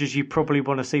 Managers, you probably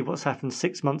want to see what's happened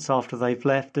 6 months after they've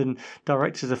left. And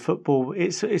directors of football,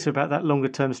 it's about that longer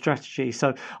term strategy.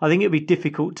 So I think it'd be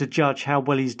difficult to judge how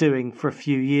well he's doing for a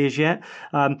few years yet.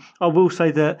 I will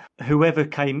say that whoever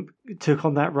took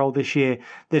on that role this year,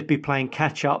 they'd be playing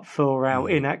catch up for our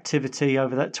inactivity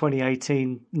over that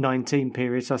 2018-19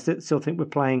 period. So I still think we're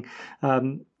playing.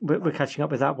 We're catching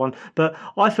up with that one. But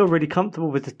I feel really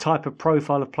comfortable with the type of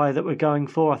profile of player that we're going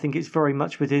for. I think it's very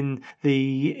much within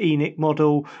the ENIC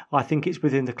model. I think it's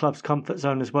within the club's comfort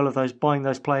zone as well, of those buying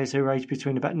those players who are aged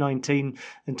between about 19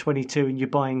 and 22, and you're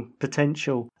buying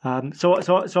potential. So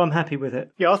I'm happy with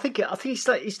it. Yeah, I think he's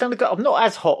done a good. I'm not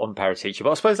as hot on Paratici, but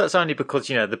I suppose that's only because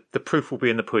the proof will be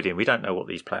in the pudding. We don't know what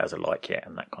these players are like yet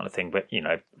and that kind of thing. But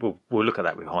we'll look at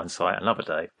that with hindsight another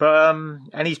day. But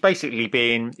and he's basically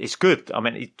it's good. I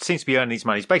mean, he seems to be earning his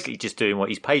money. He's basically just doing what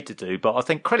he's paid to do. But I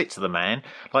think credit to the man.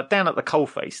 Like down at the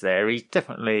coalface there, he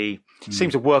definitely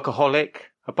seems a workaholic.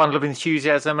 A bundle of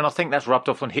enthusiasm, and I think that's rubbed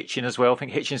off on Hitchin as well. I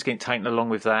think Hitchin's getting taken along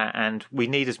with that, and we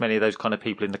need as many of those kind of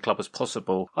people in the club as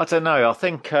possible. I don't know. I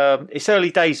think it's early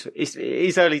days. It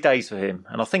is early days for him,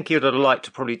 and I think he would have liked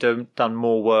to probably done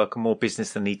more work and more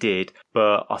business than he did.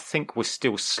 But I think we're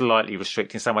still slightly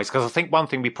restricted in some ways, because I think one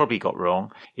thing we probably got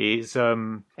wrong is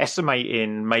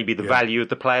estimating maybe the value of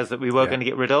the players that we were going to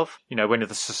get rid of. When the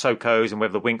Sissokos and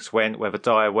whether the Winks went, whether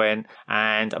Dyer went,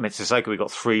 and I mean Sissoko we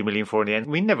got 3 million for in the end.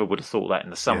 We never would have thought that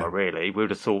in the summer, really. We would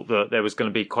have thought that there was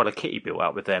going to be quite a kitty built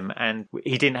out with them, and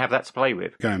he didn't have that to play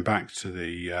with. Going back to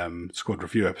the squad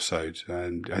review episode,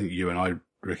 and I think you and I,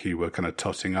 Ricky, were kind of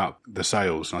totting up the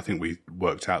sales, and I think we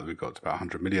worked out that we've got about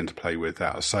 100 million to play with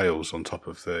out of sales on top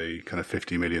of the kind of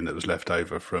 50 million that was left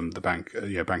over from the Bank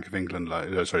of England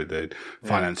loan. The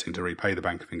financing to repay the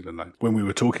Bank of England loan. When we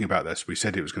were talking about this, we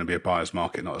said it was going to be a buyer's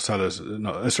market, not a seller's.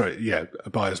 A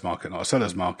buyer's market, not a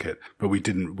seller's market. But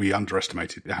we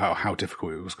underestimated how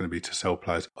difficult it was going to be to sell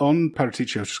players. On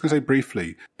Paratici, I was just going to say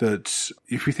briefly that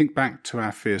if we think back to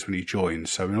our fears when he joined,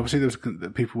 so I mean, obviously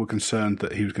people were concerned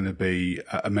that he was going to be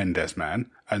a Mendes man,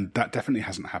 and that definitely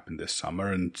hasn't happened this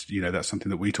summer, and that's something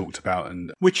that we talked about,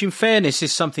 and which in fairness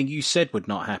is something you said would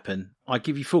not happen. I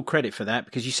give you full credit for that,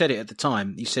 because you said it at the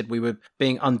time. You said we were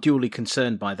being unduly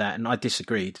concerned by that, and I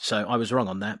disagreed, so I was wrong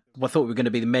on that. I thought we were going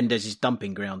to be the Mendes'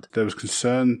 dumping ground. There was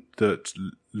concern that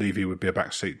Levy would be a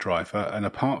backseat driver, and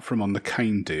apart from on the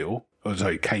Kane deal,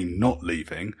 Kane not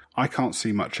leaving, I can't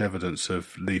see much evidence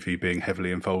of Levy being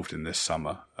heavily involved in this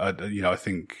summer. I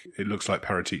think it looks like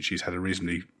Paratici's had a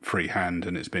reasonably free hand,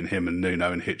 and it's been him and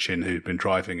Nuno and Hitchin who've been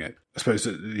driving it. I suppose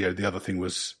that, the other thing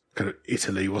was kind of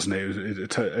Italy, wasn't it?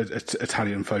 It was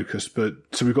Italian focused, but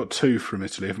so we've got 2 from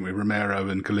Italy, haven't we? Romero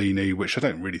and Galini, which I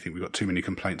don't really think we've got too many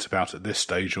complaints about at this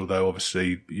stage, although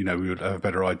obviously, we would have a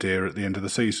better idea at the end of the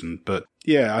season. But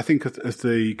yeah, I think of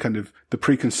the kind of the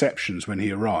preconceptions when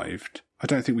he arrived, I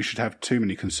don't think we should have too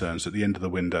many concerns at the end of the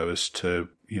window as to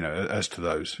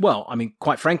those. Well, I mean,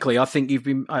 quite frankly, I think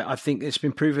I think it's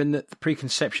been proven that the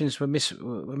preconceptions were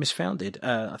misfounded.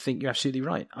 I think you're absolutely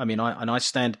right. I mean, I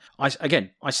stand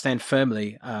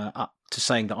firmly up to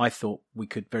saying that I thought we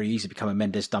could very easily become a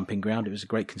Mendes dumping ground. It was a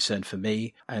great concern for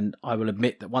me, and I will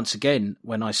admit that once again,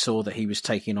 when I saw that he was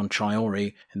taking on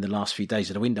Traore in the last few days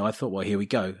of the window, I thought, well, here we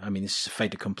go. I mean, this is a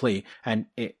fait accompli, and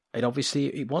it obviously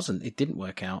it wasn't. It didn't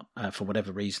work out for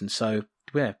whatever reason. So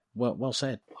yeah, well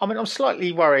said. I mean, I'm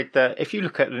slightly worried that if you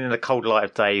look at it in the cold light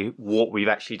of day, what we've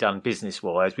actually done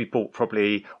business-wise, we bought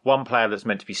probably one player that's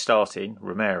meant to be starting,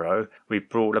 Romero. We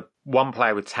brought one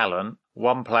player with talent,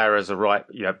 one player as a right,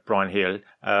 Brian Hill,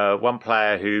 one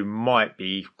player who might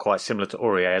be quite similar to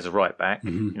Aurier as a right back,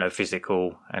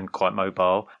 physical and quite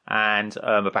mobile, and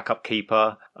a backup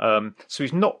keeper. So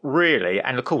he's not really,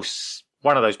 and of course,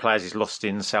 one of those players is lost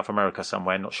in South America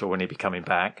somewhere, not sure when he'll be coming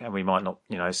back, and we might not,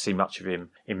 see much of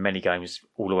him in many games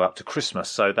all the way up to Christmas.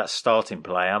 So that starting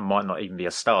player might not even be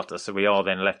a starter. So we are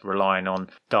then left relying on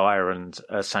Dyer and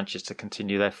Sanchez to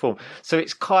continue their form. So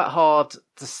it's quite hard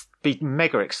to be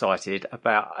mega excited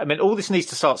about. I mean, all this needs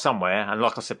to start somewhere, and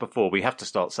like I said before, we have to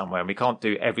start somewhere, and we can't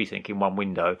do everything in one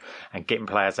window. And getting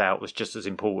players out was just as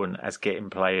important as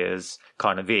getting players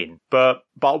kind of in. But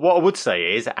what I would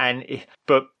say is,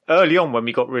 but early on when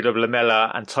we got rid of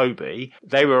Lamela and Toby,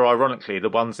 they were ironically the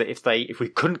ones that if we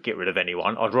couldn't get rid of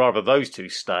anyone, I'd rather those 2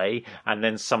 stay, and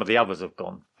then some of the others have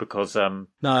gone because I'm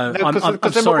they're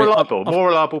sorry. more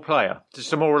reliable player,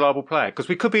 just a more reliable player, because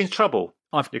we could be in trouble.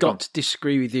 I've got to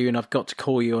disagree with you, and I've got to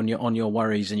call you on your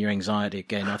worries and your anxiety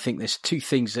again. I think there's two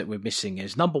things that we're missing.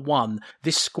 Is number one,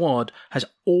 this squad has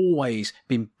always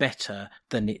been better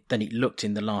than it looked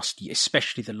in the last year,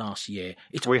 especially the last year.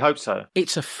 We hope so.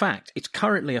 It's a fact. It's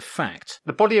currently a fact.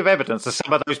 The body of evidence of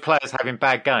some of those players having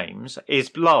bad games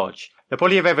is large. The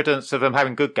body of evidence of them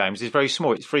having good games is very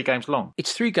small. It's 3 games long.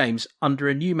 It's 3 games under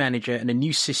a new manager and a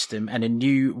new system and a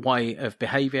new way of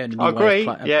behaviour and a new way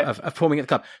of performing at the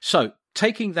club. So,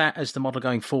 taking that as the model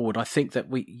going forward, I think that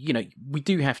we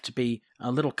do have to be a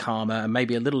little calmer and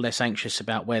maybe a little less anxious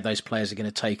about where those players are going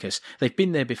to take us. They've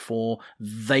been there before.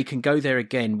 They can go there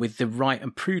again with the right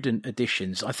and prudent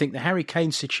additions. I think the Harry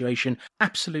Kane situation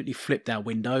absolutely flipped our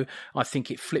window. I think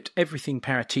it flipped everything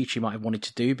Paratici might have wanted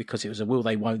to do because it was a will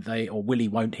they, won't they, or will he,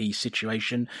 won't he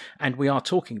situation. And we are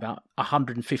talking about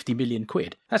 150 million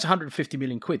quid. That's 150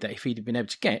 million quid that if he'd have been able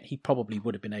to get, he probably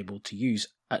would have been able to use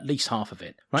at least half of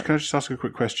it. Right? Can I just ask a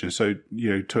quick question? So,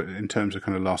 in terms of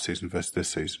kind of last season versus this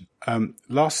season,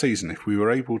 last season, if we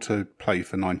were able to play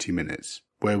for 90 minutes,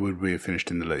 where would we have finished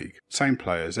in the league? Same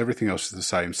players, everything else is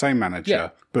the same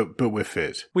manager, but we're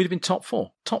fit. We'd have been top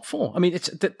four. I mean, it's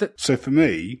So for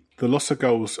me, the loss of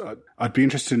goals, I'd be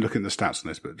interested in looking at the stats on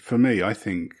this, but for me, I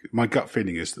think my gut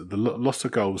feeling is that the loss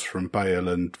of goals from Bale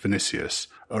and Vinicius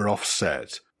are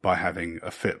offset by having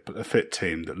a fit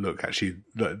team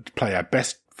that play our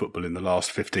best football in the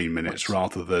last 15 minutes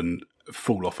rather than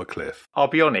fall off a cliff. I'll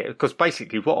be on it because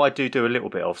basically what I do a little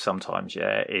bit of sometimes,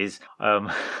 is no,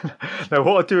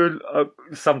 what I do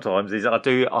sometimes is I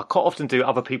quite often do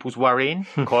other people's worrying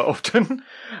quite often,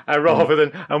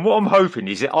 and what I'm hoping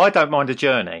is that I don't mind a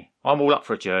journey. I'm all up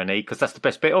for a journey because that's the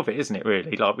best bit of it, isn't it,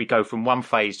 really? Like we go from one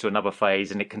phase to another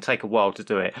phase and it can take a while to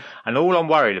do it. And all I'm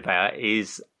worried about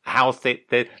is how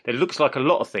there looks like a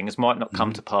lot of things might not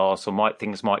come to pass or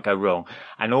things might go wrong.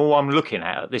 And all I'm looking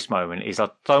at this moment is I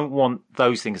don't want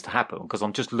those things to happen because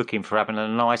I'm just looking for having a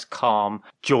nice, calm,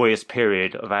 joyous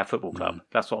period of our football club.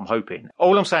 That's what I'm hoping.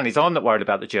 All I'm saying is I'm not worried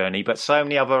about the journey, but so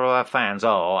many other of our fans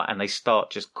are, and they start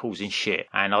just causing shit.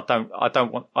 And I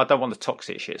don't want the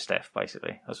toxic shit, Steph,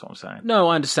 basically. That's what I'm saying. No,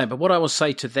 I understand. But what I will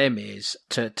say to them is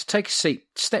to take a seat,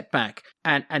 step back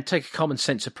and take a common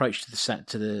sense approach to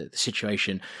the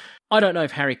situation. I don't know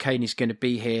if Harry Kane is going to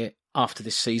be here after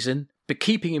this season, but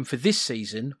keeping him for this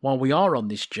season while we are on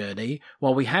this journey,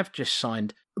 while we have just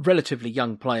signed relatively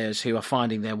young players who are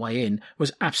finding their way in,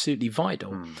 was absolutely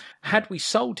vital. Had we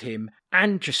sold him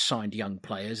and just signed young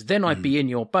players, then I'd be in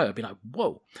your boat. I'd be like,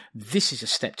 whoa, this is a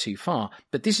step too far.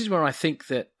 But this is where I think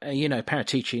that,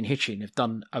 Paratici and Hitchin have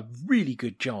done a really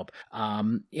good job.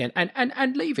 And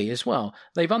Levy as well.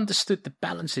 They've understood the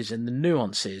balances and the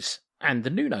nuances and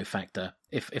the Nuno factor,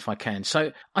 if I can.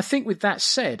 So I think with that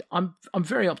said, I'm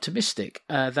very optimistic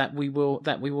that we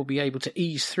will be able to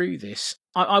ease through this.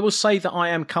 I will say that I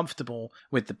am comfortable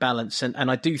with the balance, and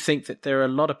I do think that there are a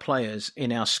lot of players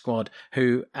in our squad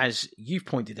who, as you've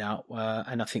pointed out,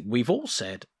 and I think we've all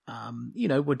said,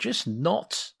 were just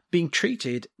not being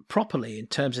treated properly in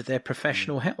terms of their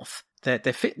professional health. Their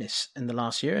fitness in the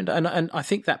last year. And I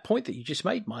think that point that you just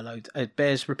made, Milo,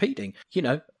 bears repeating.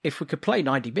 If we could play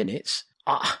 90 minutes,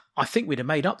 I think we'd have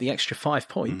made up the extra 5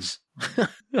 points.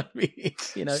 I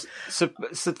mean, So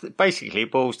basically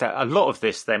it boils down, a lot of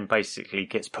this then basically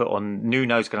gets put on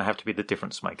Nuno's going to have to be the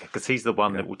difference maker because he's the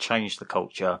one that will change the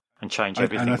culture and change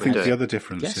everything. And I think the other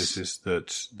difference is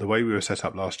that the way we were set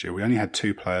up last year, we only had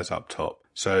 2 players up top.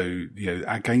 So,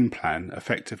 our game plan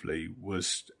effectively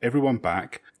was everyone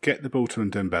back, get the ball to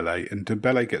Ndombele, and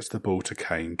Ndombele gets the ball to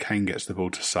Kane, Kane gets the ball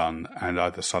to Son, and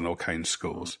either Son or Kane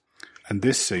scores. And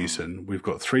this season, we've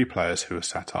got 3 players who are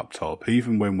sat up top.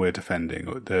 Even when we're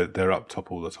defending, they're up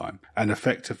top all the time. And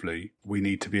effectively, we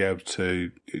need to be able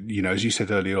to, as you said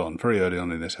very early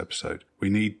on in this episode, we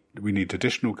need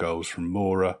additional goals from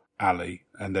Moura, Ali,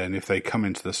 and then if they come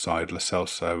into the side, Lo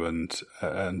Celso and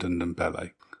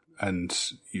Ndombele. And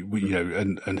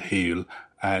and Heel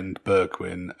and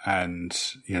Bergwijn and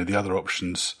the other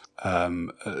options at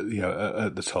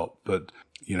the top, but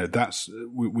that's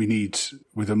we need,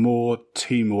 with a more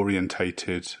team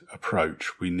orientated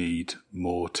approach, we need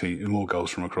more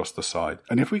goals from across the side.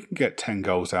 And if we can get 10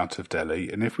 goals out of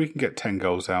Delhi, and if we can get 10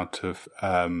 goals out of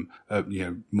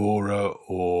Moura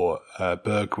or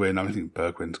Bergwijn, I think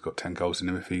Bergwijn's got 10 goals in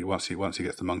him if once he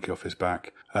gets the monkey off his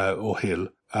back, or Hill.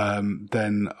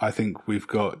 Then I think we've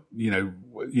got,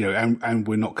 and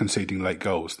we're not conceding late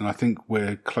goals. Then I think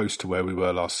we're close to where we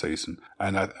were last season.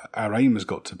 And our aim has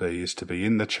got to be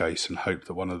in the chase and hope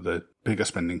that one of the bigger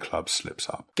spending clubs slips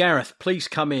up. Gareth, please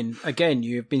come in. Again,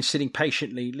 you've been sitting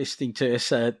patiently listening to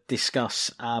us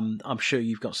discuss. I'm sure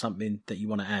you've got something that you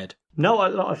want to add. No,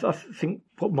 I think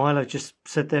what Milo just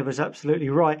said there was absolutely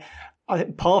right. I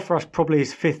think par for us probably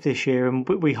is fifth this year, and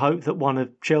we hope that one of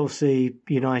Chelsea,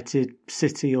 United,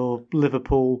 City or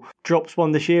Liverpool drops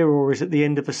one this year or is at the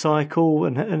end of a cycle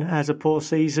and has a poor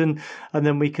season, and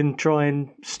then we can try and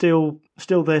steal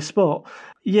their spot.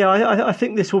 Yeah, I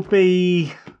think this will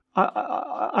be...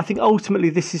 I think ultimately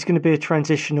this is going to be a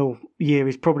transitional year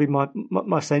is probably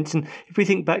my sense. And if we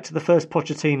think back to the first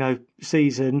Pochettino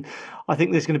season, I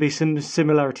think there's going to be some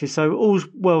similarities. So all's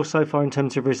well so far in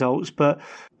terms of results, but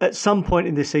at some point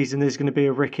in this season, there's going to be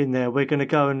a rick in there. We're going to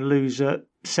go and lose at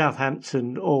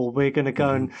Southampton, or we're going to go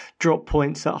and drop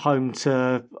points at home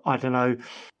to, I don't know,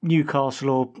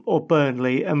 Newcastle or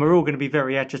Burnley, and we're all going to be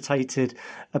very agitated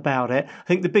about it. I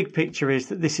think the big picture is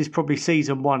that this is probably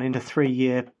season one in a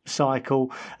 3-year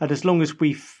cycle, and as long as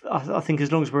I think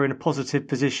as long as we're in a positive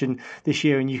position this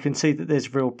year, and you can see that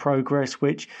there's real progress,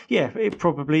 which it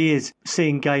probably is,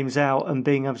 seeing games out and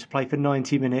being able to play for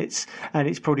 90 minutes, and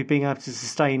it's probably being able to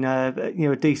sustain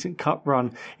a decent cup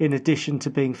run in addition to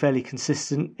being fairly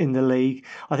consistent in the league.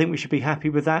 I think we should be happy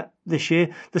with that this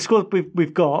year. The squad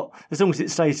we've got, as long as it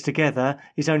stays together,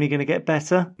 is only going to get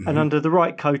better. And under the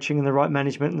right coaching and the right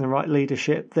management and the right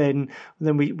leadership, then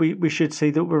we should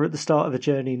see that we're at the start of a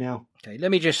journey now. Okay,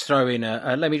 let me just throw in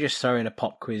a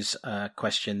pop quiz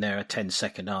question there, a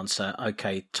 10-second answer.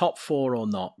 Okay, top 4 or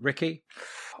not, Ricky?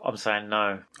 I'm saying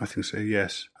no. I think so.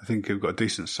 Yes, I think we've got a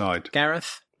decent side.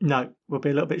 Gareth? No, we'll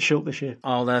be a little bit short this year.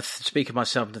 I'll speak of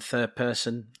myself in the third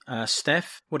person.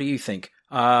 Steph, what do you think?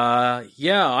 I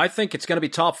think it's going to be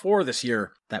top 4 this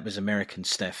year. That was American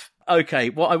Steph.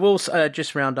 Okay, what I will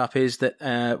just round up is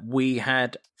that we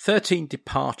had 13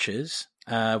 departures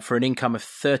for an income of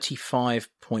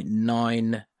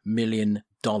 $35.9 million.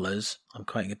 I'm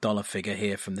quoting a dollar figure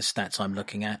here from the stats I'm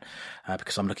looking at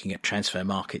because I'm looking at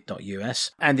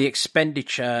transfermarket.us. And the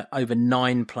expenditure over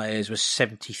 9 players was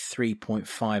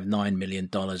 $73.59 million,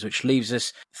 which leaves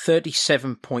us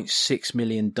 $37.6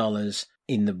 million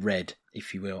in the red,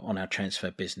 if you will, on our transfer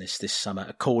business this summer,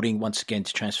 according once again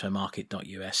to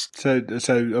transfermarket.us. So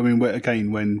I mean,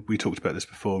 again, when we talked about this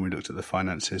before and we looked at the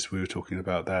finances, we were talking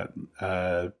about that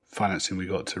financing we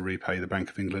got to repay the Bank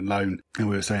of England loan, and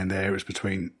we were saying there it was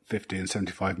between 50 and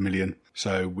 75 million.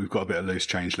 So we've got a bit of loose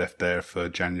change left there for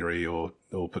January or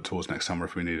put towards next summer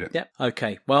if we need it. Yep.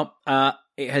 Okay. Well,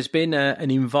 it has been an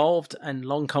involved and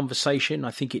long conversation.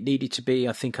 I think it needed to be.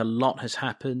 I think a lot has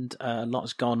happened. A lot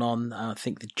has gone on. I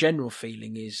think the general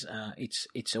feeling is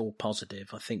it's all positive.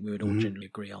 I think we would all generally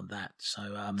agree on that. So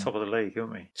top of the league,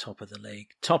 aren't we? Top of the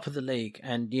league.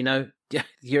 And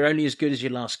you're only as good as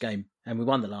your last game. And we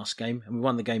won the last game, and we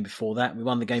won the game before that, and we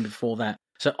won the game before that.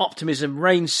 So optimism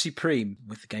reigns supreme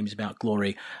with the games about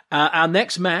glory. Our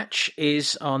next match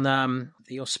is on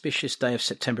the auspicious day of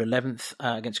September 11th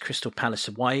against Crystal Palace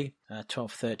away,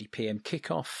 12:30 p.m.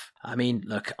 kickoff. I mean,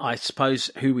 look, I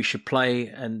suppose who we should play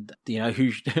and,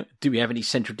 who do we have any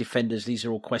central defenders? These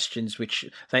are all questions which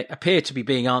they appear to be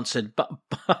being answered but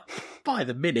by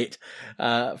the minute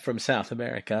from South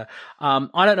America.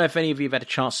 I don't know if any of you have had a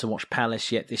chance to watch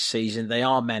Palace yet this season. They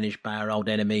are managed by our old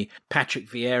enemy, Patrick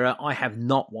Vieira. I have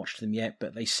not watched them yet,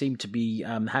 but they seem to be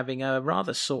having a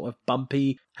rather sort of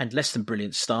bumpy and less than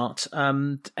brilliant start.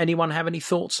 Anyone have any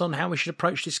thoughts on how we should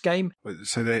approach this game?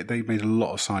 So they made a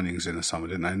lot of signings in the summer,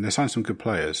 didn't they? And they signed some good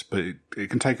players, but it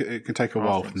can take a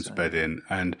while for them to bed in.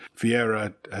 And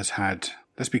Vieira has had,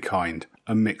 let's be kind,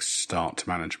 a mixed start to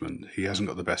management. He hasn't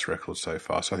got the best record so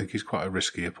far, so I think he's quite a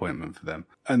risky appointment for them.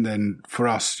 And then for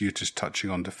us, you're just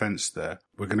touching on defence there.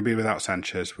 We're going to be without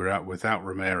Sanchez. We're out without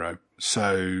Romero.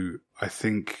 So I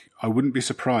think I wouldn't be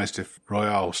surprised if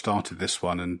Royale started this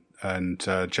one and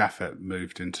Jaffet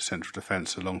moved into central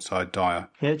defence alongside Dyer.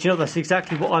 Yeah, do you know, that's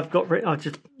exactly what I've got written. I've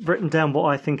just written down what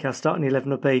I think our starting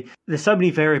 11 will be. There's so many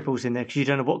variables in there because you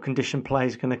don't know what condition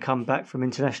players are going to come back from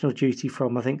international duty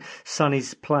from. I think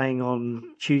Sonny's playing on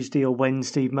Tuesday or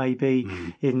Wednesday, maybe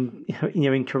in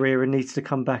Korea, and needs to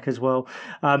come back as well.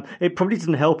 It probably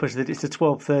doesn't help us that it's a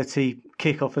 12:30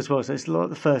 kickoff as well, so it's like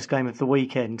the first game of the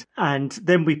weekend, and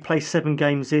then we play 7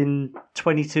 games in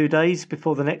 22 days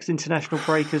before the next international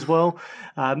break as well.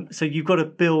 So you've got to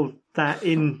build that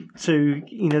into,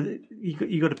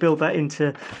 you've got to build that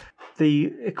into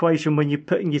the equation when you're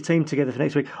putting your team together for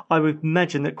next week. I would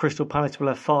imagine that Crystal Palace will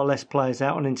have far less players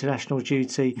out on international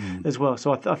duty as well.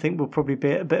 So I think we'll probably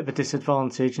be at a bit of a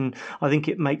disadvantage. And I think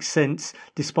it makes sense,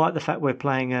 despite the fact we're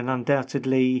playing an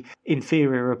undoubtedly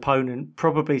inferior opponent,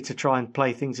 probably to try and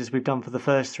play things as we've done for the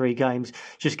first 3 games,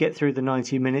 just get through the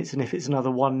 90 minutes. And if it's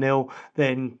another 1-0,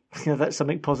 then that's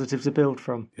something positive to build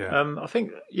from. Yeah. I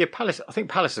think Palace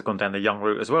have gone down the young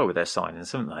route as well with their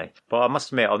signings, haven't they? But I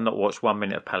must admit, I've not watched 1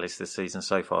 minute of Palace this season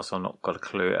so far, so I've not got a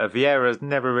clue. Vieira's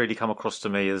never really come across to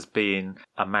me as being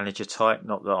a manager type.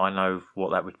 Not that I know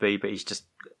what that would be, but he's just,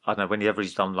 I don't know, whenever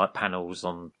he's done like panels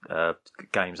on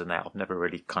games and that, I've never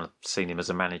really kind of seen him as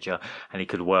a manager, and he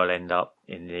could well end up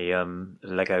in the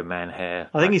Lego Man hair.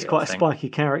 I think he's quite a spiky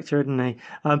character, isn't he?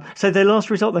 So their last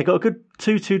result, they got a good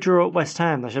 2-2 draw at West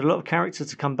Ham. They had a lot of character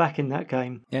to come back in that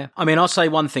game. Yeah, I mean, I'll say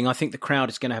one thing. I think the crowd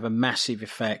is going to have a massive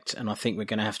effect, and I think we're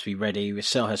going to have to be ready.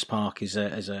 Selhurst Park is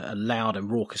a loud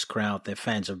and raucous crowd. Their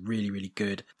fans are really, really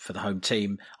good for the home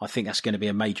team. I think that's going to be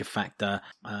a major factor.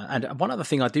 And one other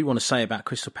thing I do want to say about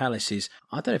Crystal Palace is,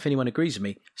 I don't know if anyone agrees with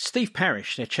me, Steve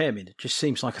Parish, their chairman, just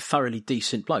seems like a thoroughly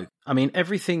decent bloke. I mean,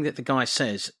 everything that the guy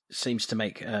says seems to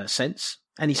make sense,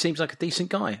 and he seems like a decent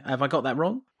guy. Have I got that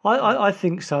wrong? I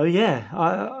think so,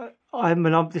 yeah. I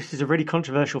mean, this is a really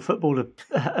controversial football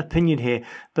opinion here,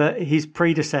 but his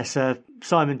predecessor,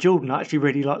 Simon Jordan, I actually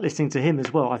really like listening to him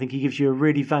as well. I think he gives you a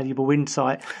really valuable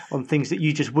insight on things that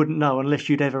you just wouldn't know unless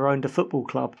you'd ever owned a football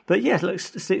club. But yeah, look,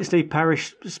 Steve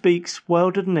Parish speaks well,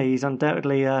 doesn't he? He's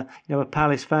undoubtedly a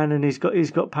Palace fan, and he's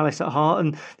got Palace at heart.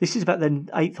 And this is about their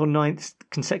 8th or 9th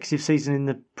consecutive season in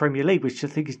the Premier League, which I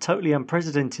think is totally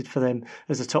unprecedented for them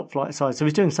as a top flight side. So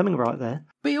he's doing something right there.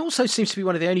 But he also seems to be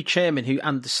one of the only chairmen who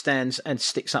understands and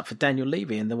sticks up for Daniel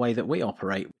Levy in the way that we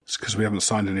operate. It's because we haven't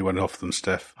signed anyone off them,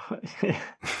 Steph.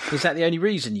 Is that the only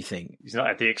reason, you think? He's not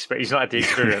had the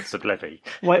experience of Levy.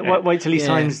 Wait till he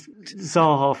signs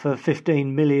Zaha for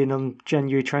 15 million on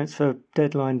January transfer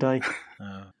deadline day.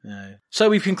 Oh, no. So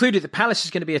we've concluded that Palace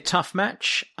is going to be a tough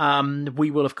match.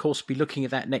 We will, of course, be looking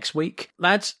at that next week.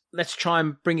 Lads, let's try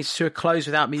and bring it to a close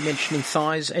without me mentioning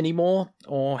thighs anymore,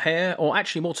 or hair, or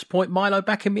actually more to the point, Milo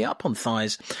backing me up on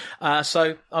thighs.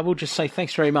 So I will just say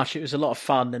thanks very much. It was a lot of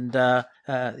fun, and,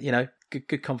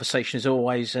 good conversation as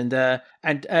always. And good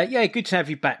to have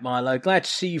you back, Milo. Glad to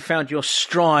see you found your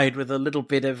stride with a little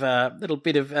bit of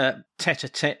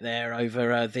tete-a-tete there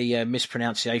over the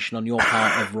mispronunciation on your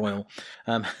part of Royal.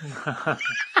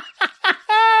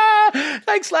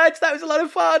 Thanks, lads. That was a lot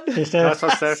of fun.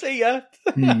 See ya.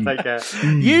 Take care.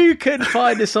 You can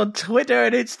find us on Twitter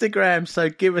and Instagram, so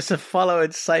give us a follow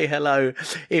and say hello.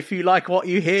 If you like what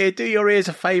you hear, do your ears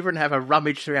a favour and have a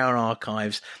rummage through our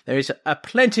archives. There is a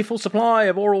plentiful supply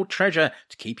of oral treasure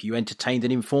to keep you entertained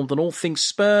and informed on all things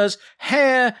Spurs,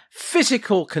 hair,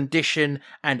 physical condition,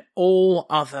 and all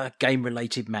other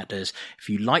game-related matters. If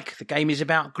you like The Game Is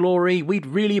About Glory, we'd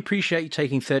really appreciate you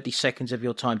taking 30 seconds of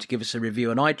your time to give us a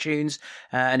review on iTunes.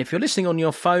 And if you're listening on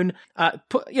your phone,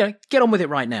 get on with it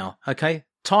right now, okay?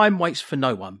 Time waits for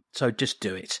no one, so just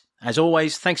do it. As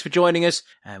always, thanks for joining us,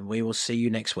 and we will see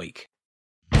you next week.